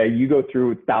of your day, you go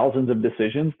through thousands of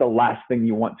decisions. The last thing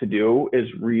you want to do is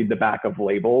read the back of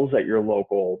labels at your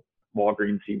local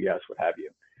Walgreens, CVS, what have you.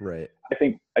 Right. I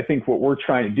think what we're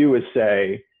trying to do is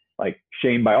say, like,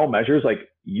 Shane, by all measures, like,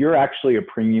 you're actually a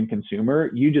premium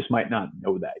consumer. You just might not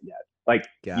know that yet. Like,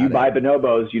 you buy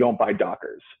bonobos, you don't buy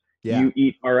Dockers. Yeah. You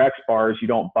eat RX bars, you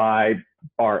don't buy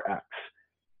Bar X.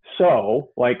 So,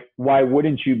 like, why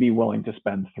wouldn't you be willing to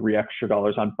spend $3 extra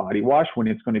on body wash when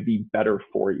it's going to be better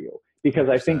for you? Because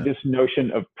I think 100%. this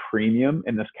notion of premium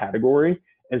in this category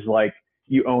is like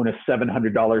you own a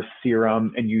 $700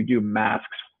 serum and you do masks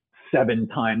 7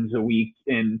 times a week,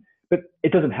 but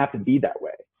it doesn't have to be that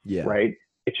way, Yeah. right?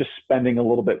 It's just spending a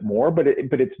little bit more, but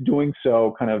it's doing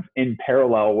so kind of in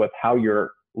parallel with how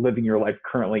you're living your life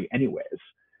currently, anyways.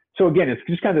 So again, it's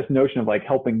just kind of this notion of like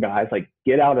helping guys like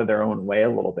get out of their own way a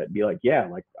little bit and be like, yeah,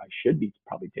 like I should be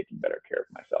probably taking better care of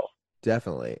myself.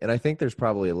 Definitely. And I think there's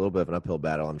probably a little bit of an uphill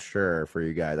battle, I'm sure, for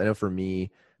you guys. I know for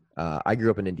me, I grew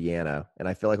up in Indiana, and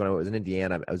I feel like when I was in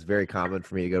Indiana, it was very common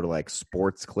for me to go to like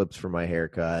sports clips for my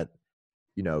haircut,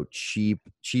 you know,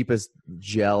 cheapest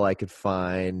gel I could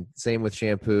find. Same with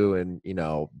shampoo and, you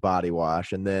know, body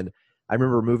wash. And then I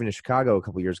remember moving to Chicago a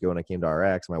couple years ago when I came to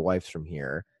RX. My wife's from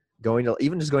here. Going to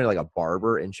like a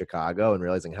barber in Chicago and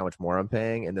realizing how much more I'm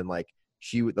paying. And then like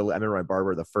I remember my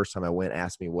barber the first time I went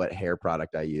asked me what hair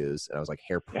product I use. And I was like,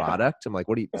 hair product? I'm like,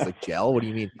 it's like gel? What do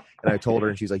you mean? And I told her,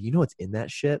 and she's like, you know what's in that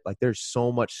shit? Like there's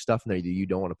so much stuff in there that you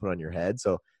don't want to put on your head.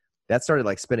 So that started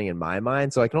like spinning in my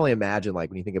mind. So I can only imagine like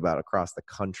when you think about across the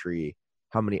country,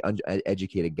 how many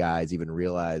uneducated guys even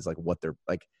realize like what they're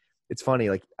like. It's funny.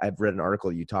 Like I've read an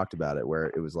article, you talked about it, where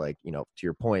it was like, you know, to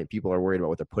your point, people are worried about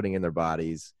what they're putting in their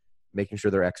bodies, making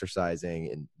sure they're exercising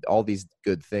and all these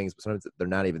good things, but sometimes they're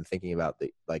not even thinking about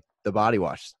the body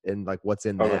wash and like what's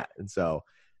in that. And so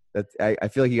I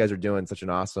feel like you guys are doing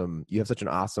you have such an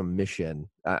awesome mission.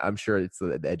 I'm sure it's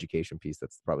the education piece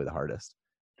that's probably the hardest.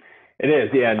 It is,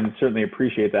 yeah, and certainly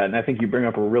appreciate that. And I think you bring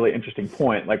up a really interesting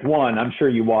point. Like, one, I'm sure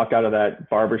you walk out of that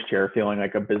barber's chair feeling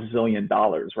like $1 bazillion,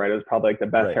 right? It was probably like the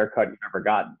best haircut you've ever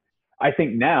gotten. I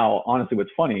think now, honestly, what's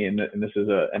funny, and this is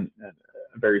a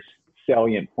very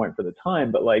salient point for the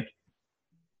time, but like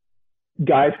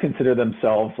guys consider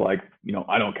themselves like, you know,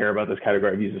 I don't care about this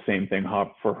category. I've used the same thing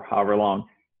for however long,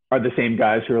 are the same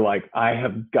guys who are like, I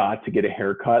have got to get a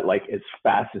haircut like as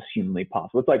fast as humanly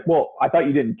possible. It's like, well, I thought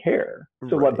you didn't care.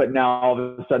 So what, but now all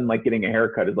of a sudden, like getting a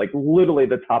haircut is like literally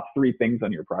the top 3 things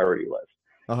on your priority list.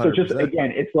 100%. So just,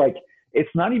 again, it's like, it's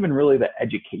not even really the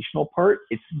educational part.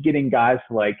 It's getting guys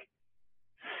to like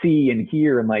see and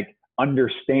hear and like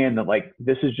understand that like,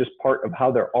 this is just part of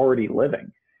how they're already living.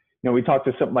 You know, we talked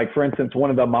to something like, for instance, one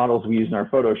of the models we use in our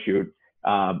photo shoot,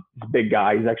 this big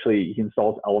guy, he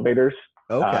installs elevators.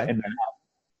 Okay.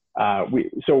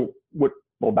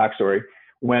 Backstory,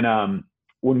 when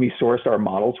we sourced our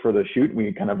models for the shoot,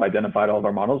 we kind of identified all of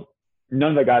our models.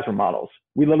 None of the guys were models.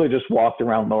 We literally just walked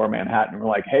around Lower Manhattan and we're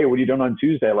like, hey, what are you doing on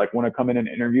Tuesday? Like, want to come in and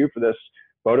interview for this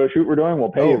photo shoot we're doing?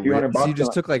 We'll pay you a few $100. So you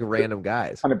just took like random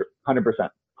guys. 100%.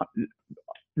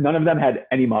 None of them had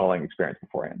any modeling experience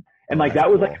beforehand. And that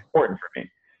was like important for me.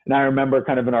 And I remember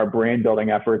kind of in our brand building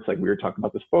efforts, like we were talking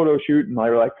about this photo shoot and they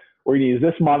were like, we're going to use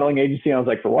this modeling agency. And I was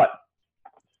like, for what?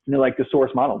 And they're like, to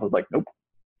source models. I was like, nope.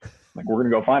 Like, we're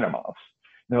going to go find our models.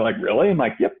 And they're like, really? I'm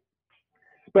like, yep.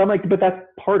 But I'm like, but that's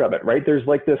part of it, right? There's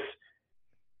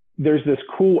this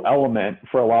cool element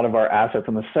for a lot of our assets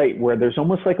on the site where there's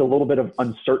almost like a little bit of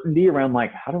uncertainty around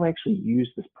like, how do I actually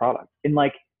use this product? And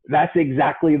like, that's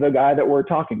exactly the guy that we're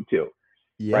talking to.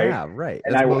 Yeah, right.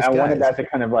 And I wanted that to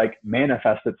kind of like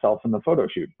manifest itself in the photo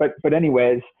shoot. But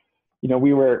anyways, you know,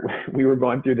 we were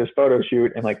going through this photo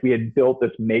shoot and like we had built this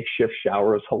makeshift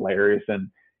shower. It was hilarious. And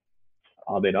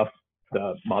oddly enough,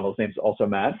 the model's name's also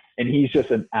Matt. And he's just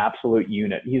an absolute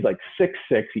unit. He's like 6'6".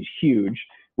 He's huge.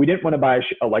 We didn't want to buy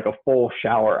a full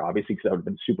shower, obviously, because that would have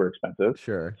been super expensive.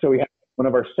 Sure. So we had one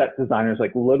of our set designers,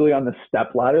 like literally on the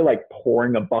step ladder, like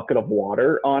pouring a bucket of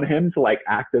water on him to like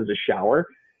act as a shower.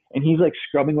 And he's like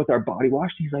scrubbing with our body wash.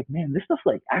 He's like, man, this stuff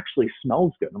like actually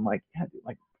smells good. I'm like, yeah, dude,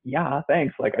 like, yeah,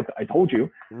 thanks. Like I told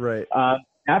you. Right.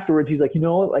 Afterwards, he's like,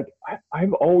 like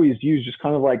I've always used just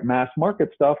kind of like mass market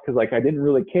stuff because like I didn't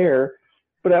really care.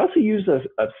 But I also used a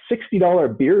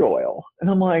 $60 beard oil. And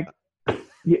I'm like,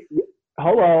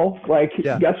 hello, like,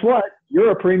 Yeah. guess what?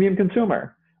 You're a premium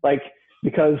consumer. Like,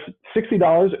 because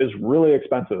 $60 is really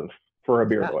expensive for a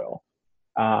beard oil.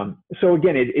 So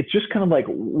again, it's just kind of like,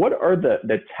 what are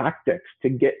the tactics to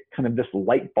get kind of this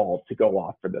light bulb to go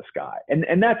off for this guy?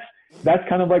 And that's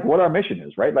kind of like what our mission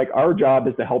is, right? Like our job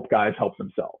is to help guys help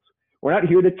themselves. We're not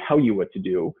here to tell you what to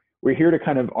do. We're here to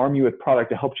kind of arm you with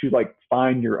product to help you like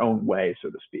find your own way,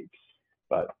 so to speak.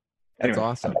 But that's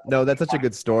awesome. No, that's such a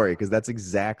good story because that's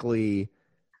exactly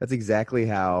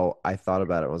how I thought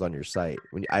about it when I was on your site.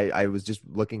 When I was just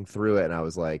looking through it and I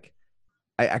was like,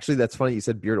 actually, that's funny you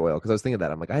said beard oil because I was thinking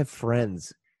that. I'm like, I have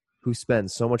friends who spend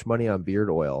so much money on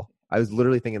beard oil. I was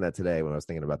literally thinking that today when I was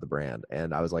thinking about the brand.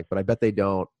 And I was like, but I bet they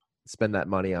don't spend that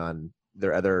money on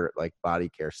their other like body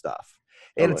care stuff.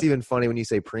 And It's even funny when you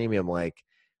say premium, like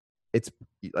it's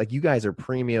like you guys are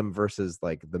premium versus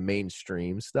like the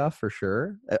mainstream stuff for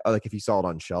sure. Like if you saw it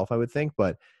on shelf, I would think.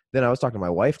 But then I was talking to my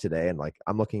wife today and like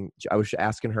I was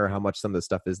asking her how much some of the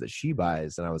stuff is that she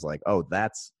buys. And I was like, oh,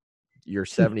 that's your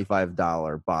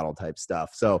 $75 bottle type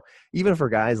stuff. So even for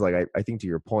guys, like I think to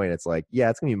your point, it's like, yeah,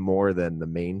 it's gonna be more than the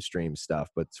mainstream stuff,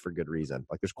 but it's for good reason.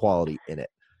 Like there's quality in it.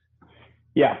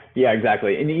 Yeah,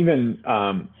 exactly. And even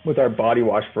with our body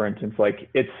wash, for instance, like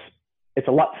it's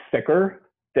a lot thicker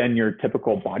than your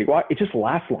typical body wash. It just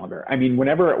lasts longer. I mean,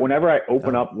 whenever I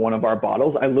open up one of our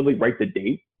bottles, I literally write the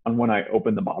date on when I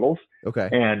open the bottles. Okay.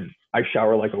 And I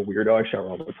shower like a weirdo. I shower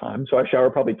all the time. So I shower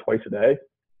probably twice a day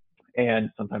and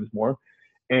sometimes more.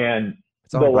 And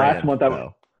the last month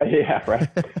yeah, right.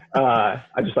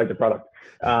 I just like the product.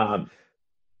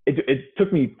 It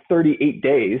took me 38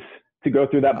 days to go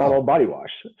through that bottle of body wash.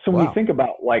 So when you think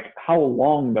about like how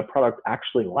long the product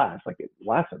actually lasts, like it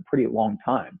lasts a pretty long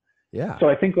time. Yeah. So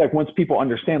I think like once people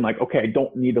understand like, okay, I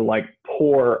don't need to like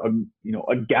pour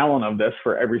a gallon of this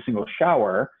for every single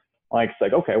shower. Like it's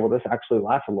like, okay, well this actually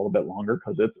lasts a little bit longer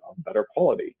because it's of better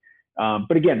quality.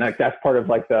 But again, like that's part of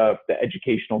like the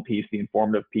educational piece, the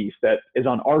informative piece that is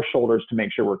on our shoulders to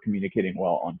make sure we're communicating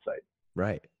well on site.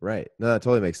 Right. No, that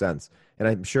totally makes sense. And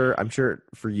I'm sure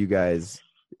for you guys,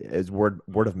 is word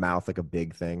of mouth like a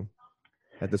big thing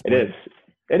at this point?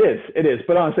 It is.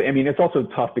 But honestly, I mean, it's also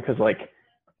tough because like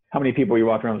how many people you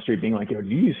walk around the street being like, yo, do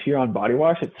you use Huron body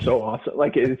wash? It's so awesome.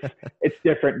 Like it's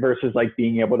different versus like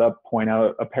being able to point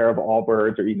out a pair of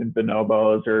Allbirds or even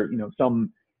Bonobos or,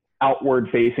 some outward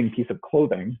facing piece of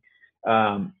clothing.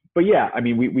 But yeah, I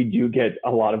mean, we do get a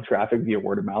lot of traffic via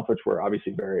word of mouth, which we're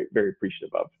obviously very, very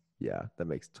appreciative of. Yeah, that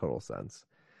makes total sense.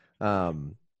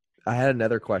 I had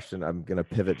another question. I'm going to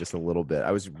pivot just a little bit.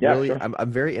 Sure.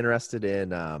 I'm very interested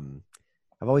in,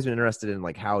 I've always been interested in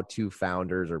like how two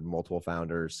founders or multiple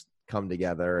founders come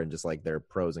together and just like their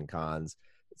pros and cons,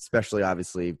 especially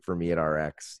obviously for me at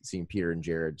RX, seeing Peter and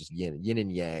Jared, just yin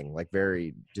and yang, like they're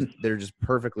just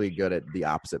perfectly good at the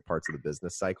opposite parts of the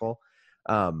business cycle.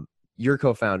 Your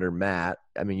co-founder, Matt,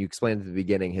 I mean, you explained at the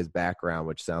beginning his background,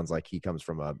 which sounds like he comes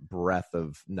from a breadth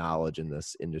of knowledge in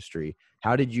this industry.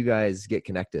 How did you guys get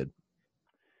connected?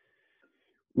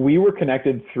 We were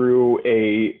connected through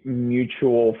a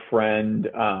mutual friend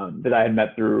that I had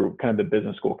met through kind of the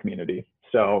business school community.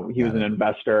 So he was an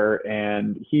investor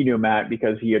and he knew Matt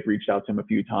because he had reached out to him a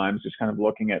few times, just kind of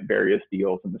looking at various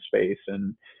deals in the space.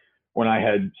 And when I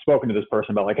had spoken to this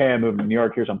person about like, hey, I'm moving to New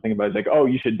York, here's something about it, he's like, oh,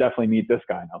 you should definitely meet this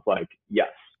guy. And I was like, yes.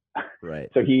 Right.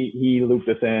 So he looped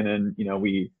us in and,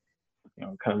 we,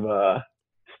 kind of a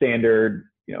standard,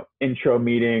 intro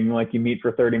meeting, like you meet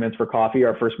for 30 minutes for coffee.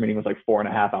 Our first meeting was like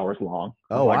 4.5 hours long.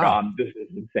 Oh, wow. Like, this is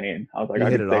insane. I was like, I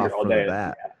could stay here all day.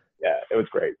 Yeah, it was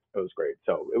great.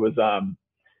 So it was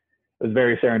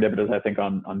very serendipitous, I think,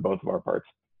 on both of our parts.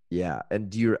 Yeah.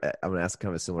 And I'm going to ask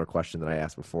kind of a similar question that I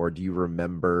asked before. Do you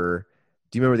remember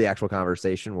the actual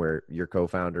conversation where your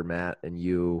co-founder, Matt, and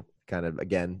you kind of,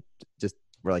 again, just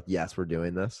were like, yes, we're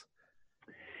doing this?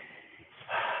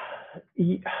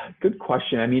 Good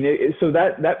question. I mean, so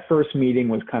that first meeting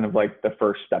was kind of like the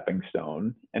first stepping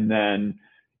stone. And then,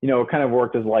 it kind of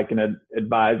worked as like an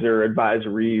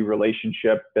advisory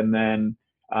relationship. And then,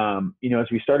 as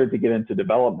we started to get into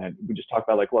development, we just talked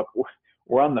about like, look,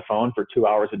 we're on the phone for 2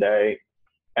 hours a day,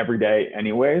 every day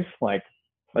anyways, like,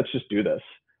 let's just do this.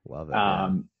 Love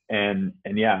it. And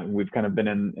yeah, we've kind of been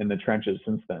in the trenches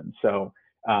since then. So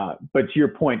But to your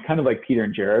point, kind of like Peter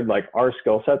and Jared, like our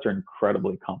skill sets are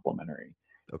incredibly complementary.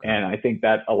 Okay. And I think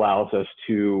that allows us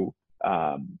to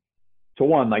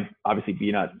one, like obviously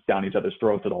be not down each other's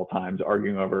throats at all times,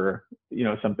 arguing over,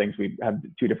 some things we have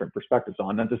two different perspectives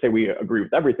on. Not to say we agree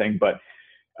with everything, but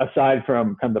aside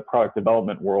from kind of the product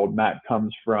development world, Matt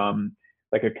comes from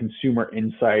like a consumer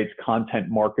insights, content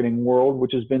marketing world,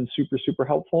 which has been super, super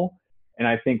helpful. And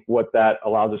I think what that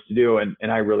allows us to do, and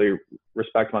I really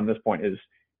respect him on this point, is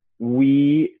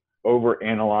we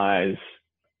overanalyze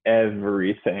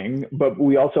everything, but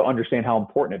we also understand how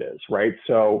important it is, right?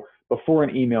 So before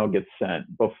an email gets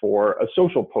sent, before a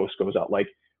social post goes out, like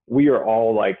we are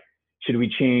all like, should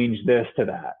we change this to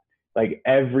that? Like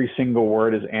every single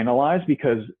word is analyzed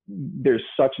because there's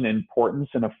such an importance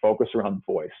and a focus around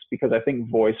voice. Because I think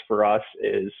voice for us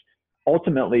is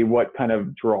ultimately what kind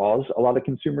of draws a lot of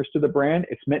consumers to the brand.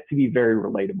 It's meant to be very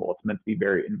relatable. It's meant to be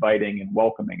very inviting and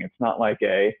welcoming. It's not like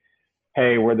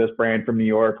hey, we're this brand from New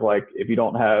York. Like if you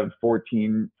don't have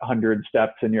 1,400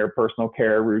 steps in your personal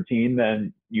care routine,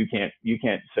 then you can't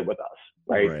sit with us,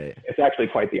 right? It's actually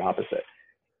quite the opposite.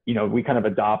 We kind of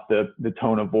adopt the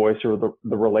tone of voice or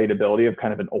the relatability of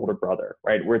kind of an older brother,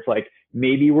 right? Where it's like,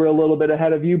 maybe we're a little bit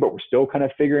ahead of you, but we're still kind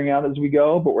of figuring out as we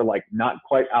go, but we're like not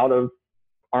quite out of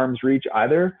arm's reach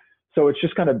either. So it's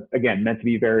just kind of, again, meant to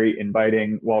be very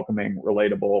inviting, welcoming,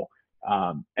 relatable.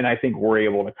 And I think we're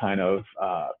able to kind of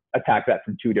attack that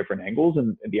from two different angles,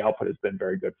 and the output has been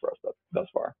very good for us thus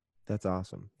far. That's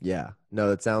awesome. Yeah, no,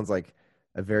 that sounds like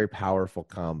a very powerful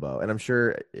combo. And I'm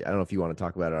sure, I don't know if you want to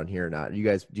talk about it on here or not. Do you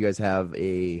guys have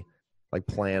a like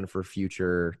plan for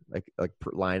future like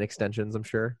line extensions? I'm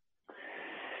sure.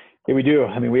 Yeah, we do.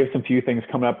 I mean, we have some few things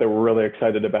coming up that we're really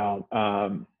excited about.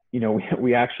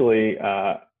 We actually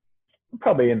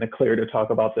probably in the clear to talk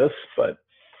about this, but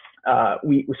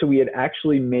we had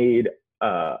actually made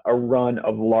a run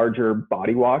of larger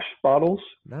body wash bottles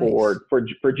for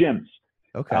gyms.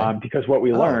 Okay. Because what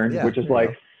we learned, which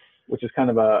is kind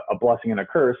of a blessing and a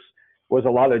curse, was a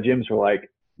lot of gyms were like,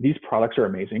 these products are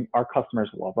amazing. Our customers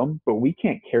love them, but we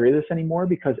can't carry this anymore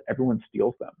because everyone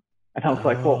steals them. And I was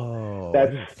like, well,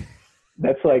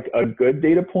 that's like a good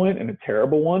data point and a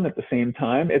terrible one at the same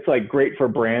time. It's like great for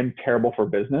brand, terrible for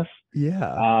business.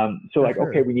 Yeah. So like,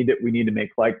 okay, we need to make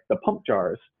like the pump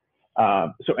jars.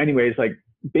 So anyways, like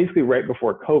basically right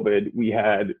before COVID, we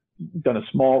had done a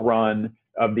small run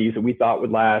of these that we thought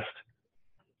would last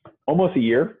almost a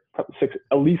year,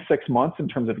 at least 6 months in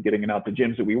terms of getting it out to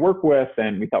gyms that we work with.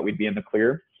 And we thought we'd be in the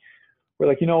clear. We're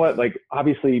like, you know what? Like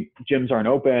obviously gyms aren't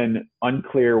open,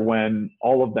 unclear when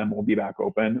all of them will be back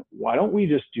open. Why don't we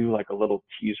just do like a little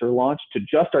teaser launch to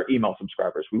just our email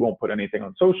subscribers? We won't put anything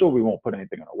on social. We won't put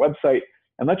anything on our website,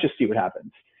 and let's just see what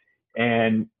happens.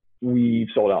 And we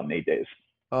sold out in 8 days.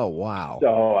 Oh, wow.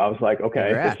 So I was like, okay,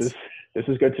 Congrats. this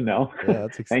is good to know. Yeah,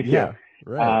 that's Thank you.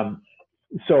 Right.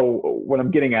 So what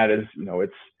I'm getting at is,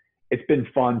 it's been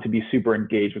fun to be super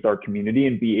engaged with our community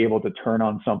and be able to turn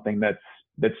on something that's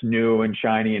new and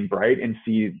shiny and bright and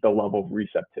see the level of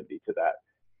receptivity to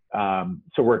that.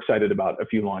 So we're excited about a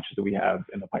few launches that we have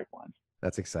in the pipeline.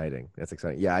 That's exciting.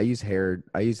 Yeah, I use hair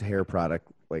product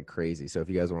like crazy. So if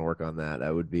you guys want to work on that,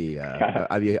 I would be,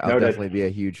 I'll definitely be a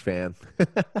huge fan.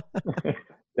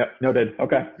 Yep. Noted.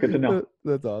 Okay. Good to know.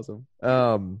 That's awesome.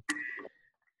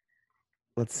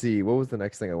 Let's see. What was the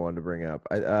next thing I wanted to bring up?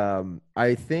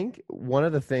 I think one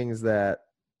of the things that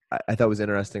I thought was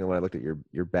interesting when I looked at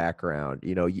your background,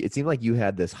 it seemed like you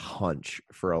had this hunch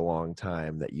for a long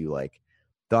time that you like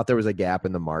thought there was a gap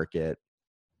in the market,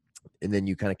 and then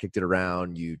you kind of kicked it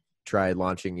around. You tried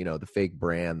launching, the fake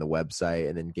brand, the website,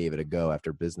 and then gave it a go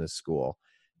after business school.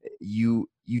 You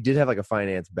did have like a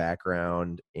finance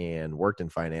background and worked in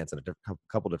finance in a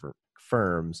couple different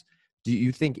firms. Do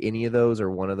you think any of those or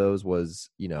one of those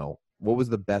was, what was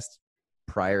the best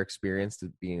prior experience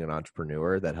to being an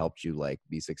entrepreneur that helped you like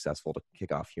be successful to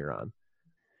kick off Huron?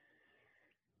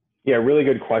 Yeah, really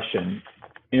good question.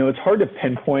 It's hard to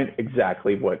pinpoint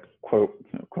exactly what quote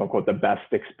unquote the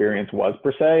best experience was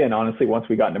per se. And honestly, once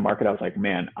we got into market, I was like,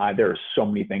 man, there are so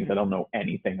many things I don't know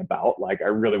anything about. Like, I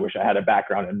really wish I had a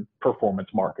background in performance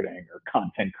marketing or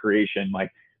content creation,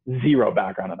 like zero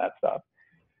background in that stuff.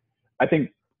 I think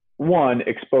one,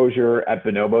 exposure at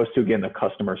Bonobos to, again, the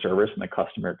customer service and the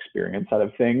customer experience side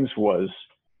of things was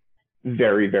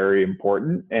very, very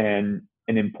important and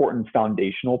an important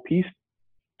foundational piece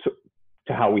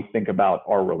to how we think about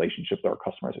our relationship with our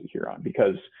customers at Huron,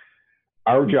 because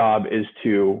our job is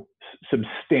to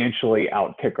substantially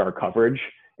outkick our coverage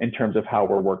in terms of how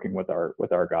we're working with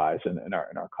our guys and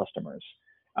our customers.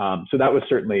 So that was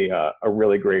certainly a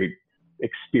really great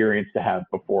experience to have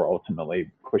before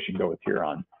ultimately pushing go with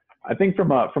Huron. I think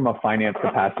from a finance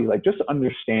capacity, like just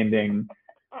understanding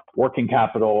working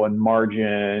capital and margin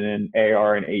and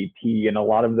AR and AP and a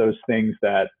lot of those things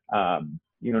that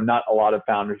not a lot of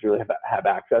founders really have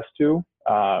access to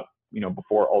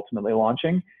before ultimately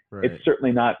launching. Right. It's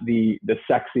certainly not the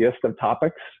sexiest of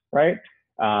topics, right?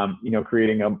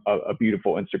 Creating a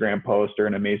beautiful Instagram post or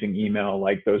an amazing email,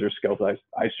 like those are skills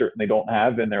I certainly don't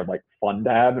have, and they're like fun to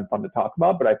have and fun to talk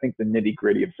about. But I think the nitty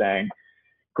gritty of saying,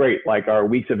 great, like our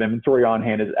weeks of inventory on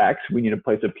hand is X, we need to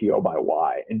place a PO by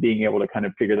Y, and being able to kind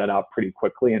of figure that out pretty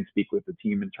quickly and speak with the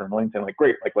team internally and saying like,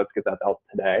 great, like let's get that out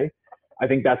today. I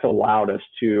think that's allowed us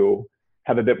to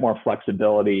have a bit more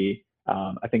flexibility.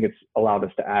 I think it's allowed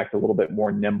us to act a little bit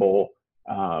more nimble,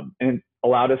 and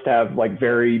allowed us to have like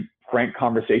very frank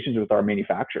conversations with our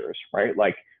manufacturers, right?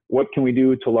 Like, what can we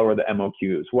do to lower the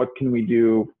MOQs? What can we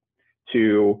do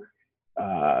to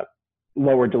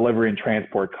lower delivery and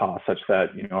transport costs such that,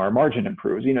 our margin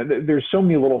improves? There's so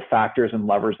many little factors and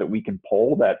levers that we can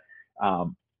pull that,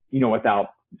 without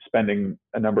spending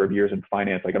a number of years in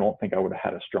finance, like I don't think I would have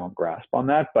had a strong grasp on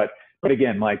that. But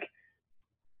again, like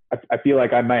I feel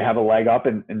like I might have a leg up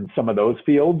in some of those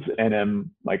fields and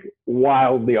am like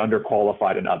wildly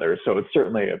underqualified in others. So it's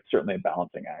certainly a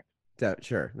balancing act.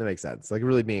 Sure. That makes sense. Like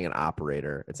really being an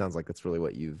operator, it sounds like that's really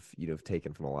what you've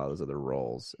taken from a lot of those other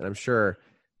roles. And I'm sure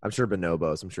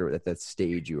Bonobos, I'm sure at that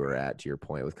stage you were at, to your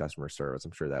point with customer service,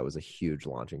 I'm sure that was a huge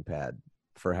launching pad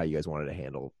for how you guys wanted to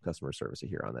handle customer service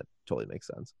here on. That totally makes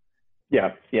sense.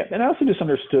 Yeah. Yeah. And I also just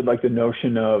understood like the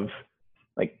notion of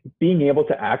like being able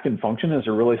to act and function as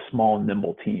a really small,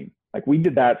 nimble team. Like we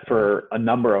did that for a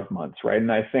number of months, right?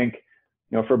 And I think,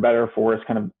 for better or for worse,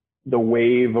 kind of the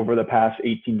wave over the past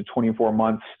 18 to 24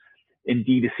 months in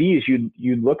D2C is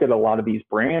you look at a lot of these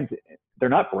brands, they're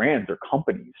not brands, they're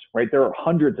companies, right? There are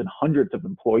hundreds and hundreds of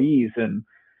employees, and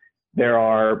there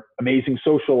are amazing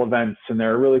social events, and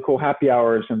there are really cool happy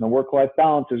hours, and the work-life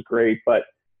balance is great. But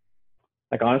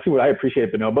like, honestly, what I appreciate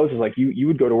at Bonobos is like you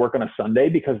would go to work on a Sunday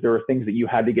because there were things that you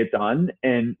had to get done,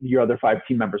 and your other 5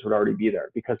 team members would already be there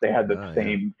because they had the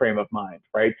same frame of mind,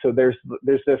 right? So there's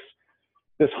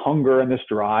this hunger and this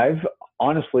drive,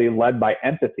 honestly, led by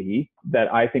empathy,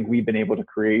 that I think we've been able to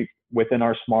create within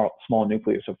our small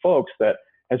nucleus of folks that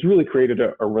has really created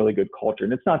a really good culture.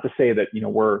 And it's not to say that,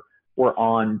 we're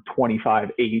on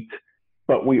 25/8,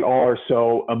 but we all are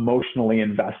so emotionally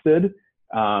invested.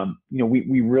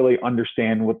 We really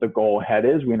understand what the goal ahead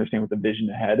is. We understand what the vision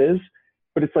ahead is,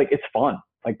 but it's like, it's fun.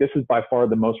 Like this is by far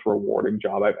the most rewarding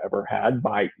job I've ever had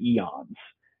by eons.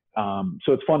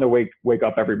 So it's fun to wake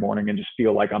up every morning and just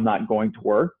feel like I'm not going to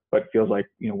work, but feels like,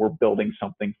 we're building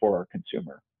something for our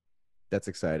consumer. That's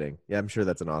exciting. Yeah, I'm sure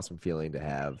that's an awesome feeling to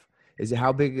have. Is it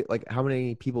how big, like how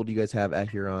many people do you guys have at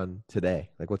Huron today?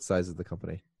 Like what size is the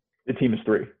company? The team is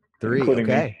 3. 3.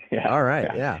 Okay. Yeah. All right.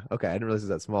 Yeah. Okay. I didn't realize it was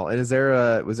that small. And was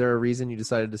there a reason you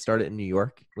decided to start it in New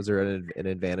York? Was there an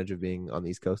advantage of being on the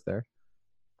East Coast there?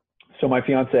 So my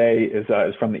fiance is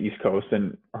from the East Coast,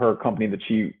 and her company that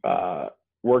she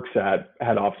works at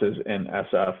had offices in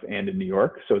SF and in New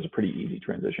York. So it's a pretty easy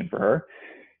transition for her.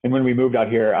 And when we moved out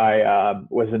here, I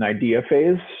was in idea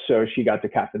phase. So she got to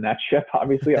captain that ship.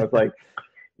 Obviously, I was like,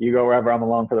 you go wherever, I'm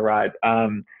along for the ride.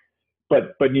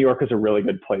 But New York is a really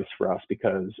good place for us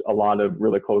because a lot of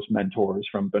really close mentors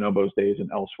from Bonobos days and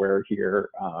elsewhere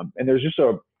here. And there's just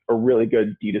a really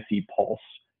good D2C pulse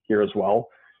here as well.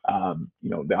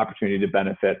 The opportunity to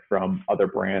benefit from other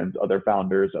brands, other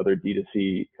founders, other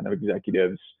D2C kind of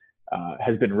executives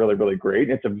has been really, really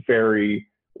great. It's a very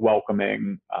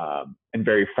welcoming and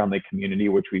very friendly community,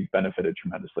 which we've benefited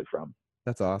tremendously from.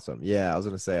 That's awesome. Yeah, I was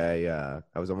going to say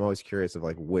I'm always curious of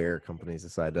like where companies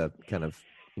decide to kind of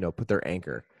put their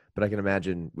anchor. But I can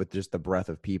imagine with just the breadth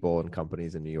of people and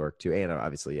companies in New York too, and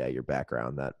obviously, your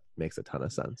background, that makes a ton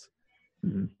of sense.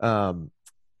 Mm-hmm.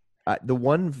 The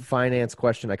one finance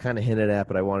question I kind of hinted at,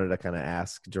 but I wanted to kind of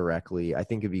ask directly. I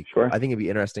think it'd be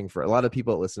interesting for a lot of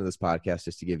people that listen to this podcast,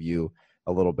 just to give you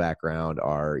a little background,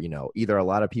 are, either a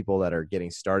lot of people that are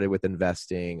getting started with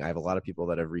investing. I have a lot of people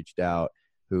that have reached out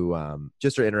who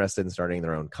just are interested in starting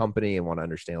their own company and want to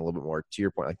understand a little bit more, to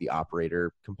your point, like the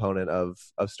operator component of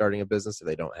starting a business if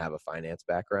they don't have a finance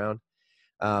background.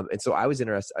 And so I was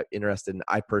interested in,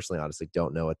 I personally honestly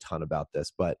don't know a ton about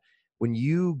this, but when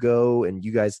you go, and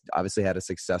you guys obviously had a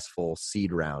successful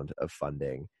seed round of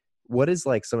funding, what is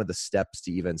like some of the steps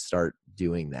to even start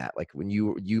doing that? Like when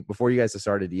you before you guys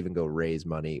started to even go raise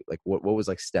money, like what was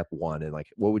like step one, and like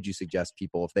what would you suggest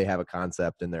people if they have a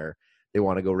concept and they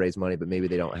want to go raise money, but maybe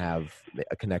they don't have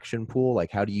a connection pool?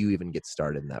 Like how do you even get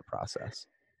started in that process?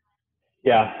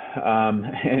 Yeah,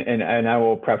 and I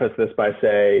will preface this by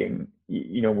saying,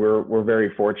 we're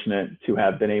very fortunate to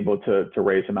have been able to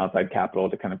raise some outside capital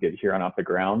to kind of get Huron off the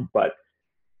ground, but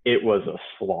it was a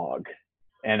slog.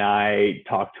 And I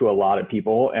talked to a lot of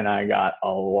people, and I got a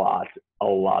lot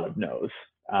of no's.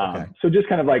 Okay. So just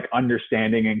kind of like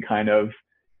understanding and kind of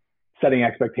setting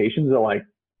expectations are like,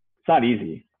 it's not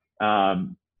easy.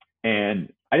 And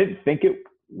I didn't think it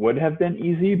would have been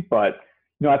easy, but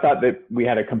I thought that we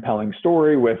had a compelling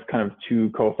story with kind of two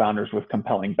co-founders with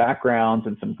compelling backgrounds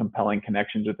and some compelling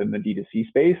connections within the D2C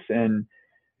space. And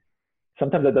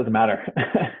sometimes that doesn't matter.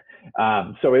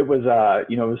 So it was,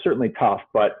 it was certainly tough,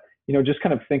 but, just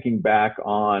kind of thinking back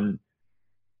on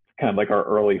kind of like our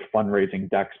early fundraising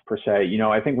decks per se,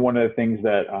 I think one of the things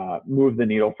that moved the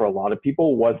needle for a lot of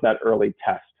people was that early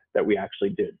test that we actually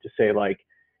did to say like,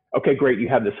 okay, great, you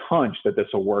have this hunch that this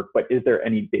will work, but is there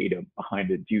any data behind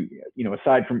it? Do you,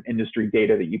 aside from industry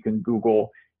data that you can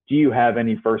Google, do you have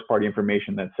any first party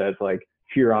information that says like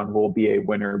Huron will be a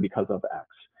winner because of X?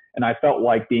 And I felt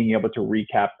like being able to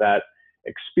recap that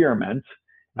experiment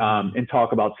and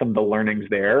talk about some of the learnings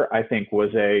there, I think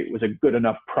was a good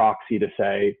enough proxy to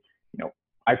say,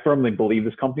 I firmly believe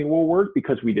this company will work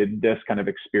because we did this kind of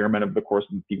experiment over the course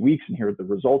of a few weeks, and here are the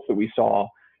results that we saw.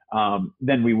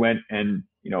 Then we went and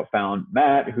found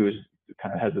Matt, who's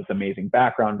kind of has this amazing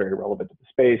background, very relevant to the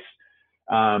space.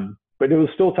 But it was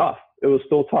still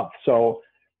tough. So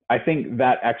I think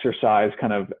that exercise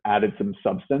kind of added some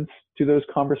substance to those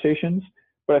conversations.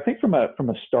 But I think from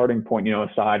a starting point,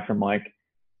 aside from like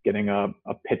getting a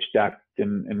pitch deck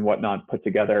and whatnot put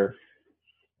together,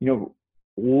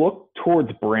 look towards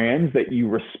brands that you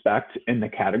respect in the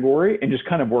category and just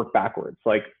kind of work backwards.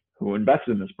 Like, who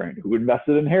invested in this brand? Who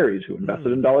invested in Harry's? Who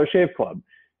invested in Dollar Shave Club?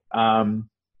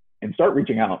 And start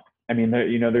reaching out. I mean,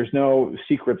 there's no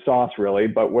secret sauce really,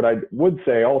 but what I would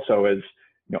say also is,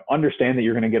 understand that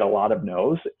you're going to get a lot of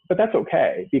no's, but that's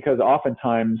okay, because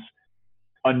oftentimes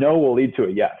a no will lead to a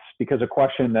yes. Because a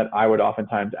question that I would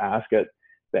oftentimes ask at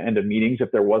the end of meetings,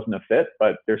 if there wasn't a fit,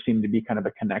 but there seemed to be kind of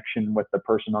a connection with the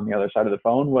person on the other side of the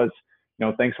phone, was,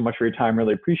 thanks so much for your time,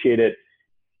 really appreciate it.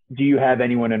 Do you have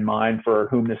anyone in mind for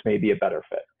whom this may be a better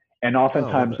fit? And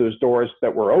oftentimes those doors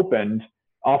that were opened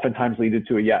oftentimes led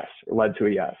to a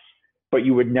yes. But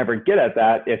you would never get at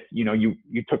that if,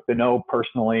 you took the no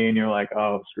personally and you're like,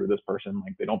 oh, screw this person.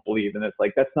 Like, they don't believe in this.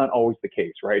 Like, that's not always the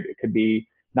case, right? It could be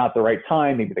not the right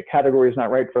time. Maybe the category is not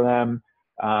right for them.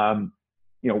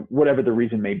 Whatever the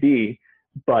reason may be,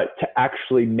 but to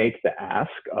actually make the ask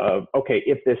of, okay,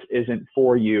 if this isn't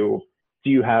for you, do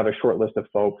you have a short list of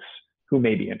folks who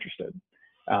may be interested?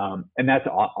 And that's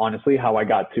honestly how I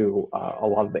got to a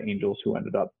lot of the angels who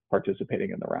ended up participating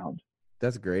in the round.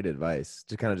 That's great advice,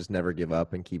 to kind of just never give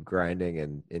up and keep grinding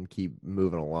and keep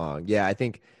moving along. Yeah, I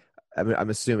think, I'm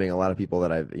assuming a lot of people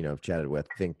that I've, chatted with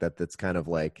think that that's kind of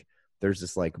like, there's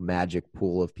this like magic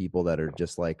pool of people that are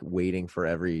just like waiting for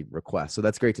every request. So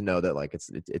that's great to know that like, it's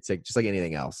like, just like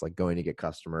anything else, like going to get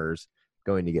customers,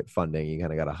 going to get funding, you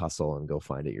kind of got to hustle and go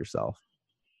find it yourself.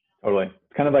 Totally.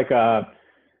 It's kind of like,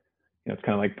 it's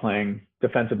kind of like playing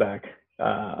defensive back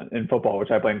in football, which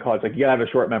I played in college. Like, you gotta have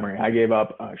a short memory. I gave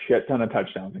up a shit ton of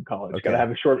touchdowns in college. Okay. You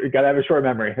gotta have a short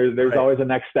memory. There's right. Always a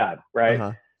next stat, right?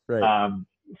 Uh-huh. Right.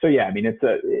 So yeah, I mean,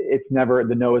 it's never,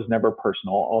 the no is never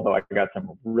personal, although I got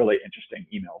some really interesting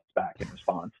emails back in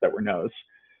response that were no's.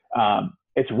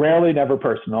 It's rarely never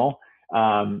personal.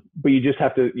 But you just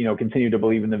have to, continue to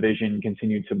believe in the vision,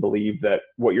 continue to believe that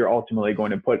what you're ultimately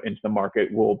going to put into the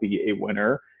market will be a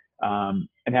winner, and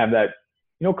have that,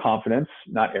 confidence,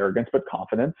 not arrogance, but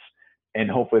confidence. And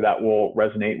hopefully that will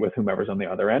resonate with whomever's on the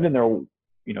other end. And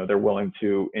they're willing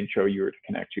to intro you or to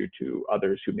connect you to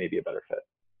others who may be a better fit.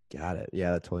 Got it.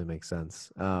 Yeah, that totally makes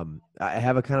sense. I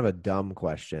have a kind of a dumb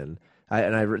question.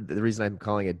 The reason I'm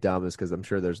calling it dumb is because I'm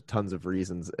sure there's tons of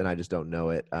reasons and I just don't know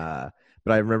it. But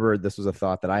I remember this was a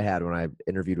thought that I had when I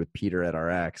interviewed with Peter at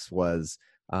RX was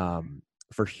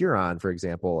for Huron, for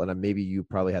example, and maybe you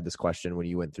probably had this question when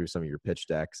you went through some of your pitch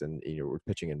decks and you were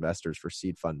pitching investors for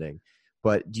seed funding.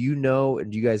 But do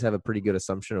you guys have a pretty good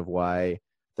assumption of why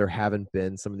there haven't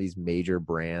been some of these major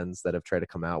brands that have tried to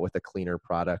come out with a cleaner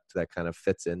product that kind of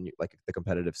fits in like the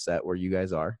competitive set where you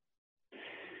guys are?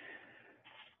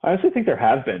 I honestly think there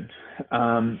have been,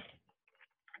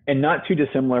 and not too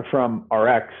dissimilar from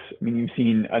RX. I mean, you've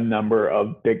seen a number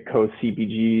of big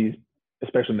co-CPGs,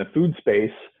 especially in the food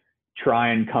space, try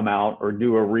and come out or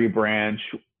do a rebrand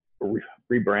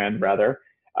rather,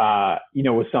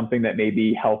 with something that may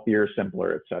be healthier,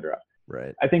 simpler, et cetera.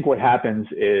 Right. I think what happens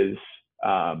is,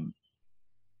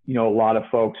 a lot of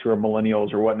folks who are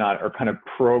millennials or whatnot are kind of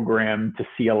programmed to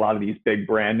see a lot of these big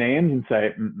brand names and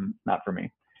say, not for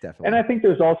me. Definitely. And I think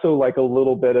there's also like a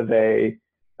little bit of there's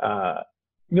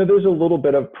a little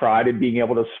bit of pride in being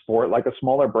able to support like a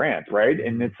smaller brand, right?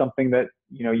 And it's something that,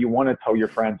 you want to tell your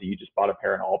friends that you just bought a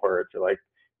pair of Allbirds, or like,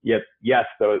 yes,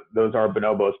 those are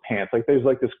Bonobos pants. Like there's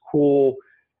like this cool,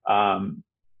 what am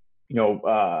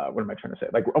I trying to say?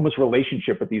 Like almost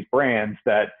relationship with these brands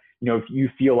that, if you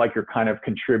feel like you're kind of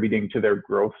contributing to their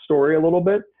growth story a little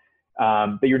bit,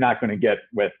 that you're not going to get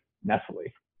with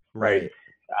Nestle, right?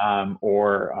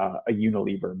 Or a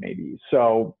Unilever maybe.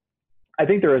 So I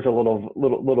think there is a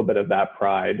little bit of that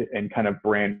pride and kind of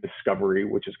brand discovery,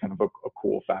 which is kind of a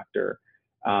cool factor.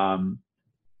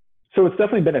 So it's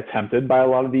definitely been attempted by a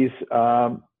lot of these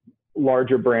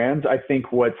larger brands. I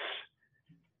think what's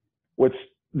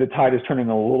the tide is turning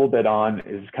a little bit on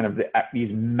is kind of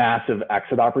these massive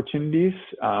exit opportunities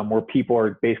where people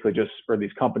are basically just, or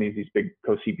these companies, these big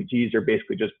co-CPGs are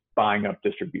basically just buying up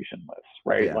distribution lists,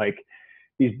 right? Yeah. Like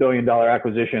these billion-dollar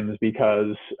acquisitions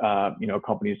because,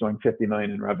 companies doing 50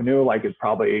 million in revenue, like it's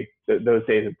probably, those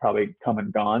days have probably come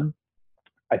and gone.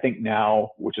 I think now,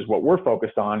 which is what we're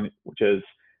focused on, which is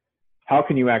how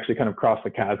can you actually kind of cross the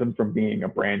chasm from being a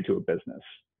brand to a business,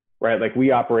 right? Like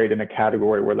we operate in a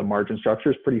category where the margin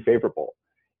structure is pretty favorable.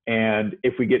 And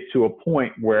if we get to a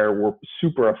point where we're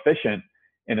super efficient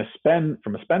from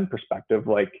a spend perspective,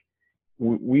 like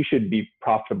we should be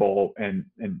profitable in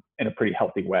a pretty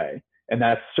healthy way. And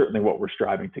that's certainly what we're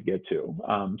striving to get to.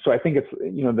 So I think it's,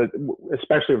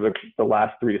 especially over the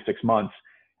last 3 to 6 months,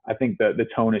 I think the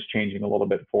tone is changing a little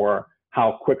bit for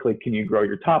how quickly can you grow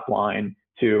your top line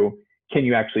to can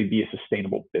you actually be a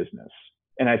sustainable business?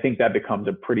 And I think that becomes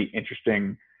a pretty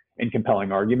interesting and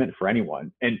compelling argument for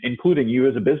anyone, and including you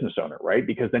as a business owner, right?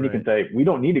 Because then you can say, we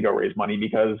don't need to go raise money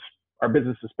because our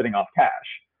business is spitting off cash.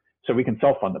 So we can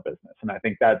self-fund the business. And I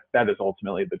think that is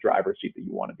ultimately the driver's seat that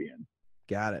you want to be in.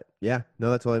 Got it. Yeah,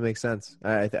 no, that totally makes sense.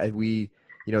 It's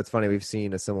funny. We've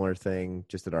seen a similar thing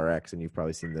just at RX, and you've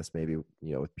probably seen this maybe,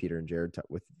 with Peter and Jared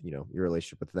with, your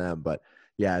relationship with them. But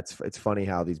yeah, it's funny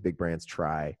how these big brands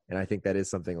try. And I think that is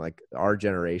something like our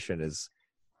generation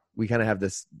we kind of have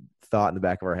this thought in the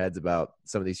back of our heads about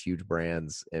some of these huge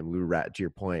brands. And to your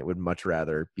point, would much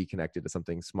rather be connected to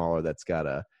something smaller has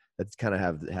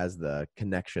the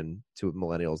connection to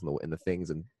millennials and the things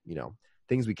and,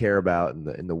 things we care about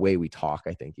and the way we talk,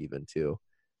 I think even too.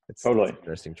 It's an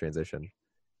interesting transition.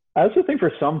 I also think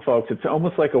for some folks, it's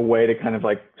almost like a way to kind of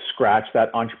like scratch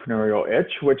that entrepreneurial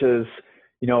itch, which is,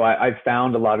 I've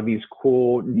found a lot of these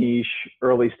cool niche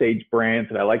early stage brands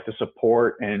that I like to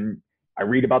support, and I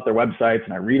read about their websites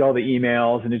and I read all the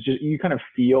emails, and it's just, you kind of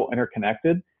feel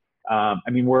interconnected.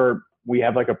 We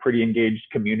have like a pretty engaged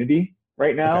community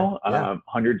right now, okay. Yeah.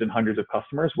 Hundreds and hundreds of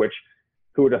customers, which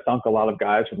who would have thunk a lot of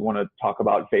guys would want to talk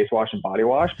about face wash and body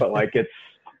wash, but like it's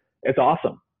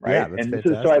awesome. Right. Yeah, and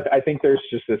so I think there's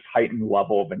just this heightened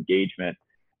level of engagement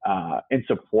and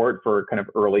support for kind of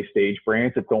early stage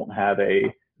brands that don't have a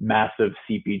massive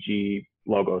CPG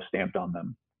logo stamped on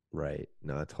them. Right.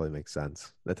 No, that totally makes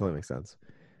sense.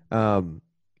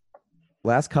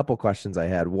 Last couple questions I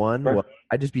had. One, Sure.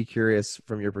 I'd just be curious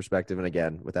from your perspective, and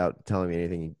again, without telling me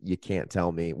anything you can't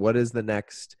tell me, what is the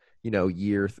next,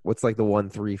 year? What's like the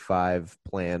 1-3-5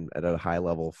 plan at a high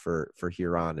level for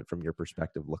Huron from your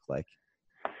perspective look like?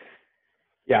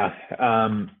 Yeah.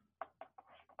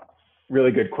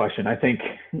 Really good question. I think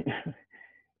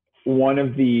one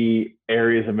of the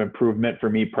areas of improvement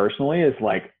for me personally is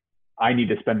like, I need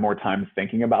to spend more time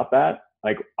thinking about that.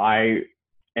 Like I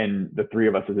and the three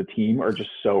of us as a team are just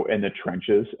so in the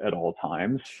trenches at all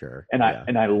times. Sure. And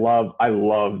I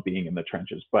love being in the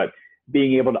trenches, but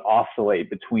being able to oscillate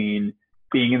between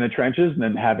being in the trenches and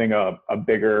then having a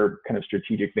bigger kind of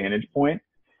strategic vantage point,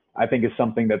 I think is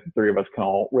something that the three of us can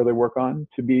all really work on,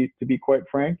 to be quite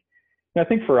frank. And I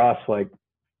think for us, like,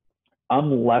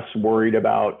 I'm less worried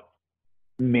about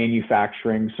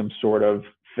manufacturing some sort of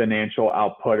financial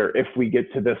output, or if we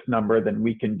get to this number, then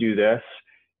we can do this.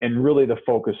 And really the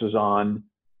focus is on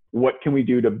what can we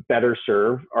do to better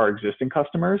serve our existing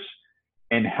customers,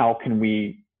 and how can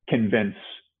we convince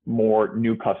more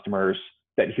new customers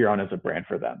that Huron is a brand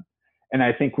for them. And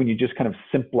I think when you just kind of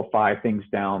simplify things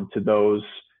down to those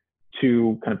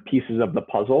two kind of pieces of the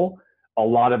puzzle, a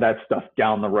lot of that stuff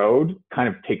down the road kind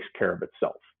of takes care of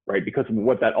itself, right? Because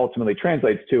what that ultimately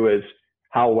translates to is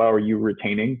how well are you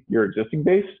retaining your existing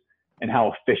base, and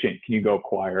how efficient can you go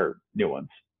acquire new ones,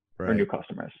 right, or new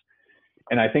customers.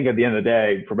 And I think at the end of the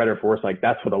day, for better or for worse, like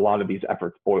that's what a lot of these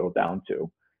efforts boil down to.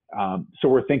 So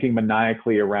we're thinking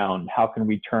maniacally around how can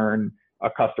we turn a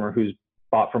customer who's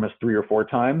bought from us 3 or 4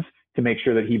 times to make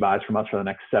sure that he buys from us for the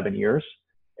next 7 years?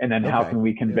 And then how can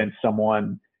we convince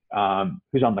someone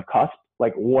who's on the cusp,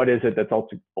 like what is it that's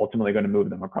ultimately going to move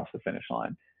them across the finish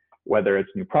line? Whether it's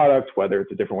new products, whether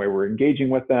it's a different way we're engaging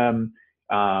with them,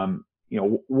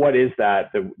 what is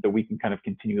that we can kind of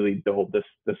continually build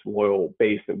this loyal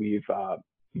base that we've,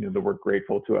 that we're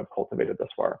grateful to have cultivated thus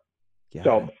far. Yeah.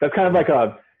 So that's kind of like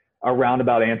a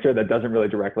roundabout answer that doesn't really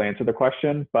directly answer the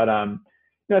question. But,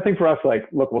 I think for us, like,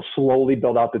 look, we'll slowly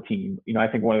build out the team. I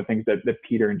think one of the things that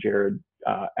Peter and Jared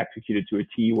executed to a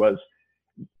T was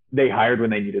they hired when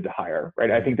they needed to hire,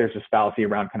 right? I think there's this fallacy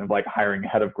around kind of like hiring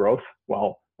ahead of growth.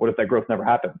 Well, what if that growth never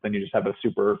happens? Then you just have a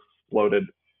super bloated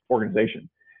organization,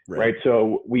 right?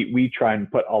 So we try and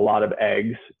put a lot of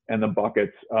eggs in the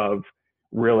buckets of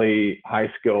really high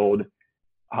skilled,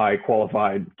 high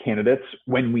qualified candidates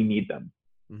when we need them.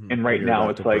 Mm-hmm. And right now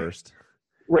it's like,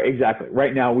 right, exactly.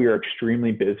 Right now we are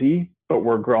extremely busy, but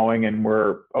we're growing and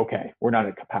we're okay. We're not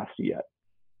at capacity yet.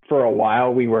 For a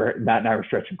while, Matt and I were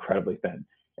stretched incredibly thin,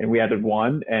 and we added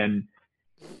one. And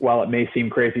while it may seem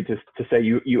crazy to say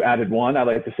you added one, I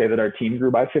like to say that our team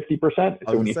grew by 50%.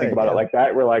 So when you think about it like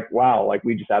that, we're like, wow, like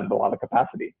we just added a lot of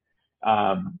capacity.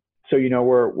 So,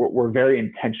 we're very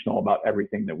intentional about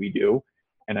everything that we do.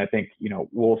 And I think,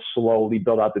 we'll slowly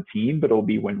build out the team, but it'll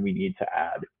be when we need to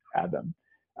add them.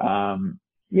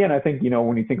 And I think,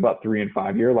 when you think about 3 and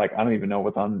 5 year, like, I don't even know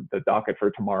what's on the docket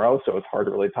for tomorrow. So it's hard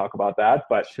to really talk about that,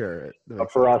 but sure.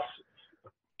 For us,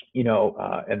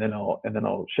 and then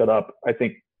I'll shut up. I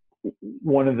think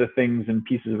one of the things and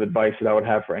pieces of advice that I would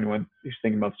have for anyone who's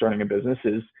thinking about starting a business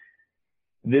is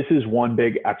this is one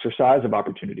big exercise of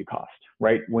opportunity cost,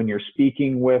 right? When you're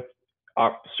speaking with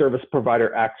service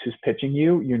provider X who's pitching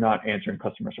you, you're not answering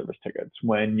customer service tickets.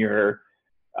 When you're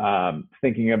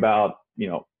thinking about,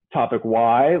 topic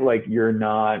Y, like you're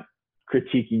not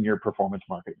critiquing your performance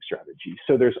marketing strategy.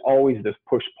 So there's always this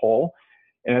push-pull.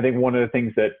 And I think one of the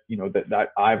things that, that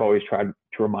I've always tried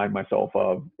to remind myself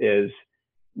of is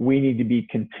we need to be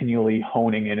continually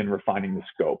honing in and refining the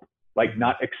scope, like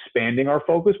not expanding our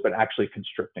focus, but actually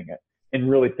constricting it, and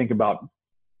really think about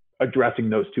addressing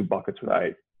those 2 buckets that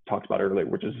I talked about earlier,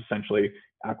 which is essentially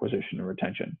acquisition and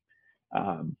retention.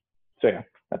 So yeah,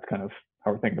 that's kind of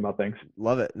how we're thinking about things.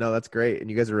 Love it. No, that's great. And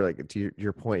you guys are like, to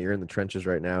your point, you're in the trenches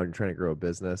right now and you're trying to grow a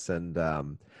business. And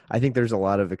I think there's a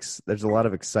lot of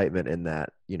excitement in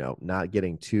that, not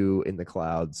getting too in the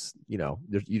clouds, you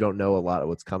don't know a lot of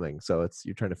what's coming. So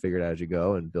you're trying to figure it out as you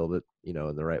go and build it, in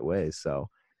the right ways. So.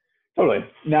 Totally.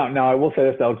 Now I will say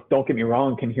this, though, don't get me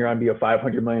wrong. Can Huron be a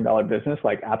 $500 million business?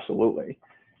 Like, absolutely.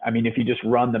 I mean, if you just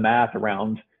run the math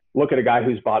around, look at a guy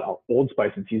who's bought Old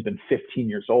Spice since he's been 15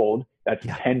 years old. That's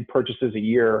 10 purchases a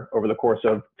year over the course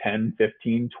of 10,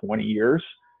 15, 20 years.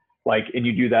 Like, and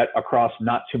you do that across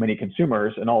not too many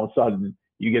consumers, and all of a sudden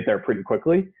you get there pretty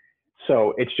quickly.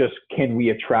 So it's just, can we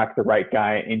attract the right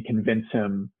guy and convince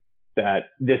him that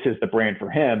this is the brand for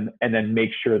him, and then make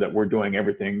sure that we're doing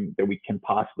everything that we can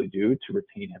possibly do to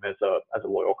retain him as a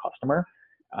loyal customer.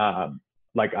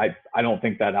 Like, I don't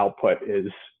think that output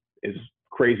is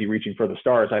crazy reaching for the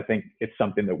stars. I think it's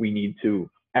something that we need to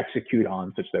execute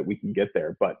on such that we can get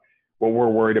there. But what we're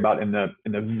worried about in the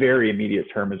very immediate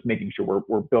term is making sure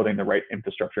we're building the right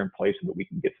infrastructure in place so that we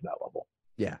can get to that level.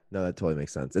 Yeah, no, that totally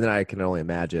makes sense. And then I can only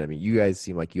imagine, I mean, you guys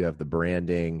seem like you have the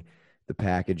branding, the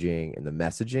packaging, and the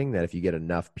messaging that if you get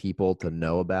enough people to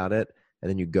know about it, and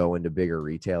then you go into bigger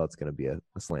retail, it's going to be a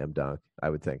slam dunk, I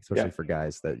would think, especially for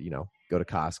guys that, go to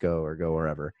Costco or go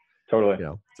wherever. Totally.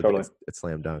 It's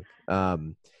slam dunk.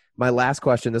 My last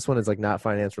question, this one is like not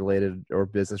finance related or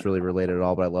business really related at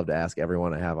all, but I love to ask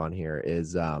everyone I have on here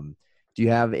is, do you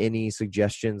have any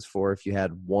suggestions for if you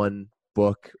had one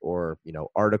book or,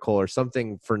 article or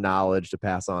something for knowledge to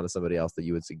pass on to somebody else that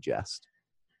you would suggest?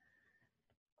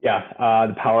 Yeah.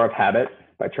 The Power of Habit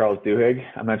by Charles Duhigg.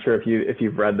 I'm not sure if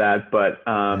you've read that, but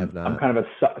I'm kind of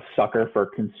a sucker for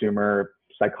consumer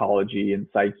psychology and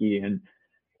psyche. And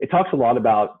it talks a lot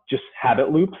about just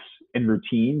habit loops and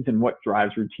routines and what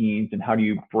drives routines and how do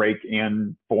you break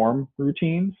and form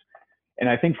routines. And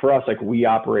I think for us, like, we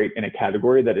operate in a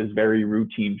category that is very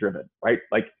routine driven, right?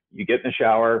 Like, you get in the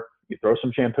shower, you throw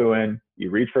some shampoo in,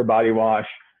 you reach for a body wash,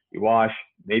 you wash,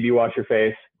 maybe you wash your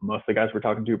face. Most of the guys we're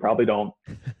talking to probably don't.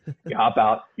 You hop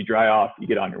out, you dry off, you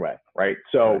get on your way, right?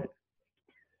 So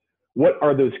what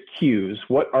are those cues?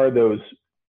 What are those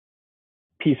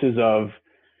pieces of,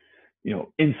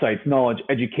 insights, knowledge,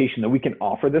 education that we can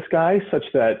offer this guy such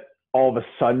that all of a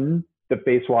sudden the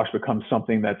face wash becomes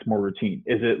something that's more routine?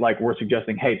 Is it like we're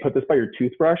suggesting, hey, put this by your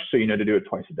toothbrush so you know to do it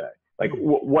twice a day? Like,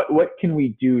 what can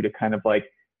we do to kind of like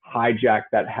hijack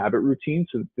that habit routine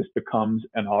so that this becomes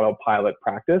an autopilot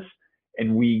practice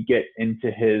and we get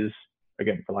into his,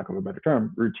 again, for lack of a better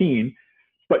term, routine,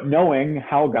 but knowing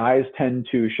how guys tend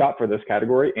to shop for this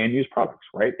category and use products,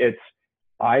 right? It's,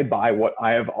 I buy what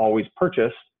I have always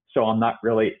purchased, so I'm not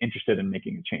really interested in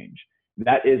making a change.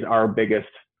 That is our biggest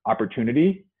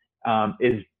opportunity,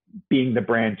 is being the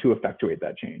brand to effectuate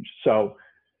that change. So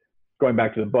going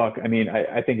back to the book, I mean,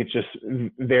 I think it's just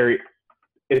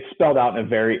it's spelled out in a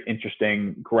very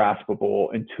interesting,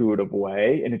 graspable, intuitive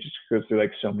way. And it just goes through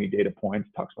like so many data points,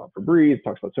 talks about Febreze,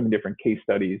 talks about so many different case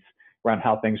studies around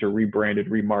how things are rebranded,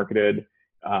 remarketed,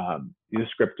 the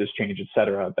script has changed, et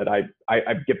cetera, that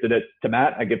I've gifted it to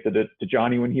Matt. I gifted it to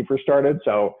Johnny when he first started.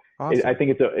 So awesome. I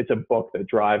think it's a book that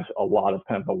drives a lot of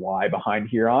kind of the why behind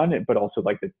Huron, but also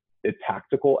like the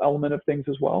tactical element of things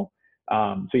as well.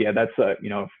 So yeah, that's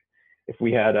if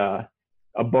we had a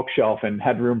bookshelf and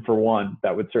had room for one,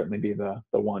 that would certainly be the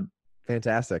one.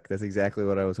 Fantastic. That's exactly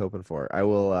what I was hoping for. I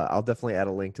will, I'll definitely add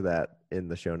a link to that in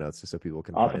the show notes just so people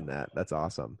can find that. That's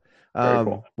awesome.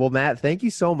 Cool. Well, Matt, thank you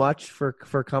so much for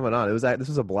coming on. This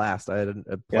was a blast. I had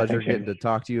a pleasure getting to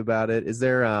talk to you about it. Is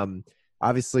there,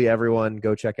 obviously everyone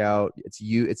go check out,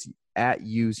 it's at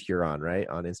Use Huron, right?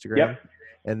 On Instagram. Yep.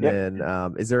 And then,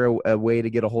 is there a way to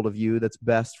get a hold of you that's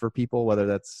best for people, whether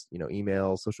that's,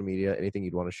 email, social media, anything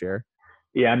you'd want to share?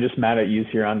 Yeah, I'm just Matt at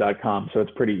usehuron.com, so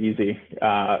it's pretty easy.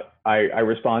 I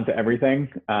respond to everything.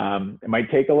 It might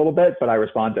take a little bit, but I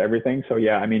respond to everything. So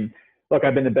yeah, I mean, look,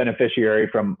 I've been the beneficiary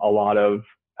from a lot of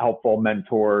helpful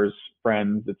mentors,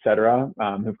 friends, et cetera,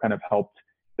 who've kind of helped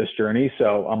this journey.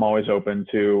 So I'm always open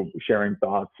to sharing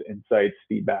thoughts, insights,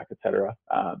 feedback, et cetera.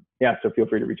 So feel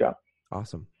free to reach out.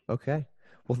 Awesome. Okay.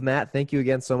 Well, Matt, thank you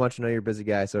again so much. I know you're a busy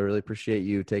guy, so I really appreciate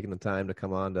you taking the time to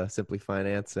come on to Simply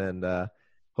Finance, and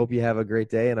hope you have a great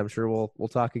day, and I'm sure we'll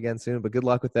talk again soon. But good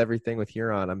luck with everything with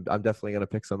Huron. I'm definitely going to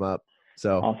pick some up.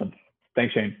 So awesome.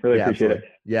 Thanks, Shane. Really appreciate it.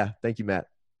 Yeah. Thank you, Matt.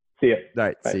 See ya. All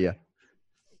right. Bye. See ya.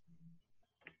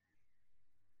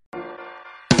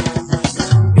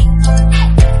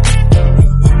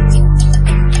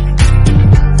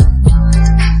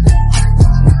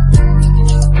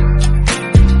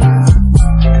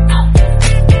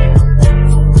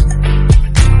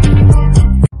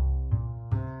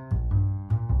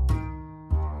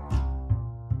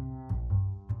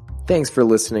 Thanks for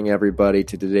listening, everybody,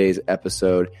 to today's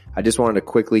episode. I just wanted to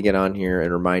quickly get on here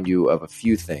and remind you of a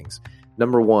few things.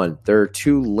 Number one, there are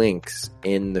 2 links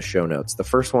in the show notes. The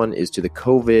first one is to the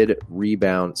COVID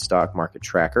Rebound Stock Market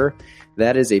Tracker.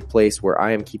 That is a place where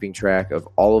I am keeping track of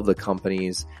all of the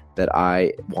companies that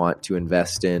I want to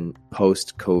invest in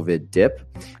post-COVID dip,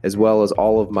 as well as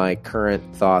all of my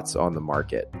current thoughts on the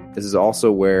market. This is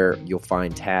also where you'll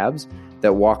find tabs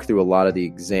that walk through a lot of the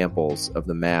examples of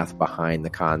the math behind the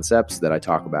concepts that I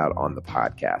talk about on the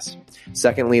podcast.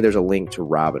 Secondly, there's a link to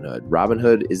Robinhood.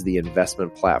 Robinhood is the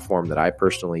investment platform that I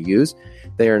personally use.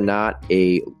 They are not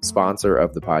a sponsor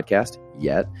of the podcast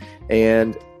yet,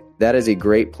 and that is a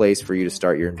great place for you to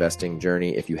start your investing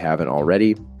journey if you haven't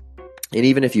already. And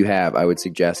even if you have, I would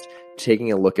suggest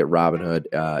taking a look at Robinhood.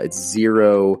 It's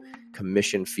 0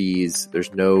 commission fees.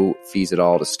 There's no fees at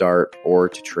all to start or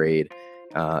to trade.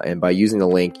 And by using the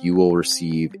link, you will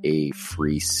receive a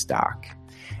free stock.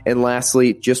 And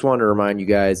lastly, just want to remind you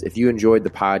guys, if you enjoyed the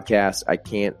podcast, I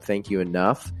can't thank you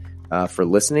enough for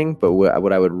listening. But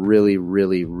what I would really,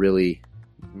 really, really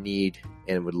need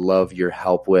and would love your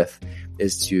help with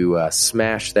is to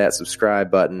smash that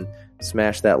subscribe button,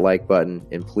 smash that like button,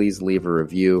 and please leave a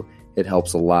review. It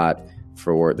helps a lot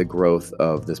for the growth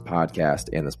of this podcast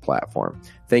and this platform.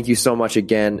 Thank you so much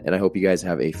again, and I hope you guys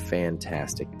have a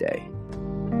fantastic day.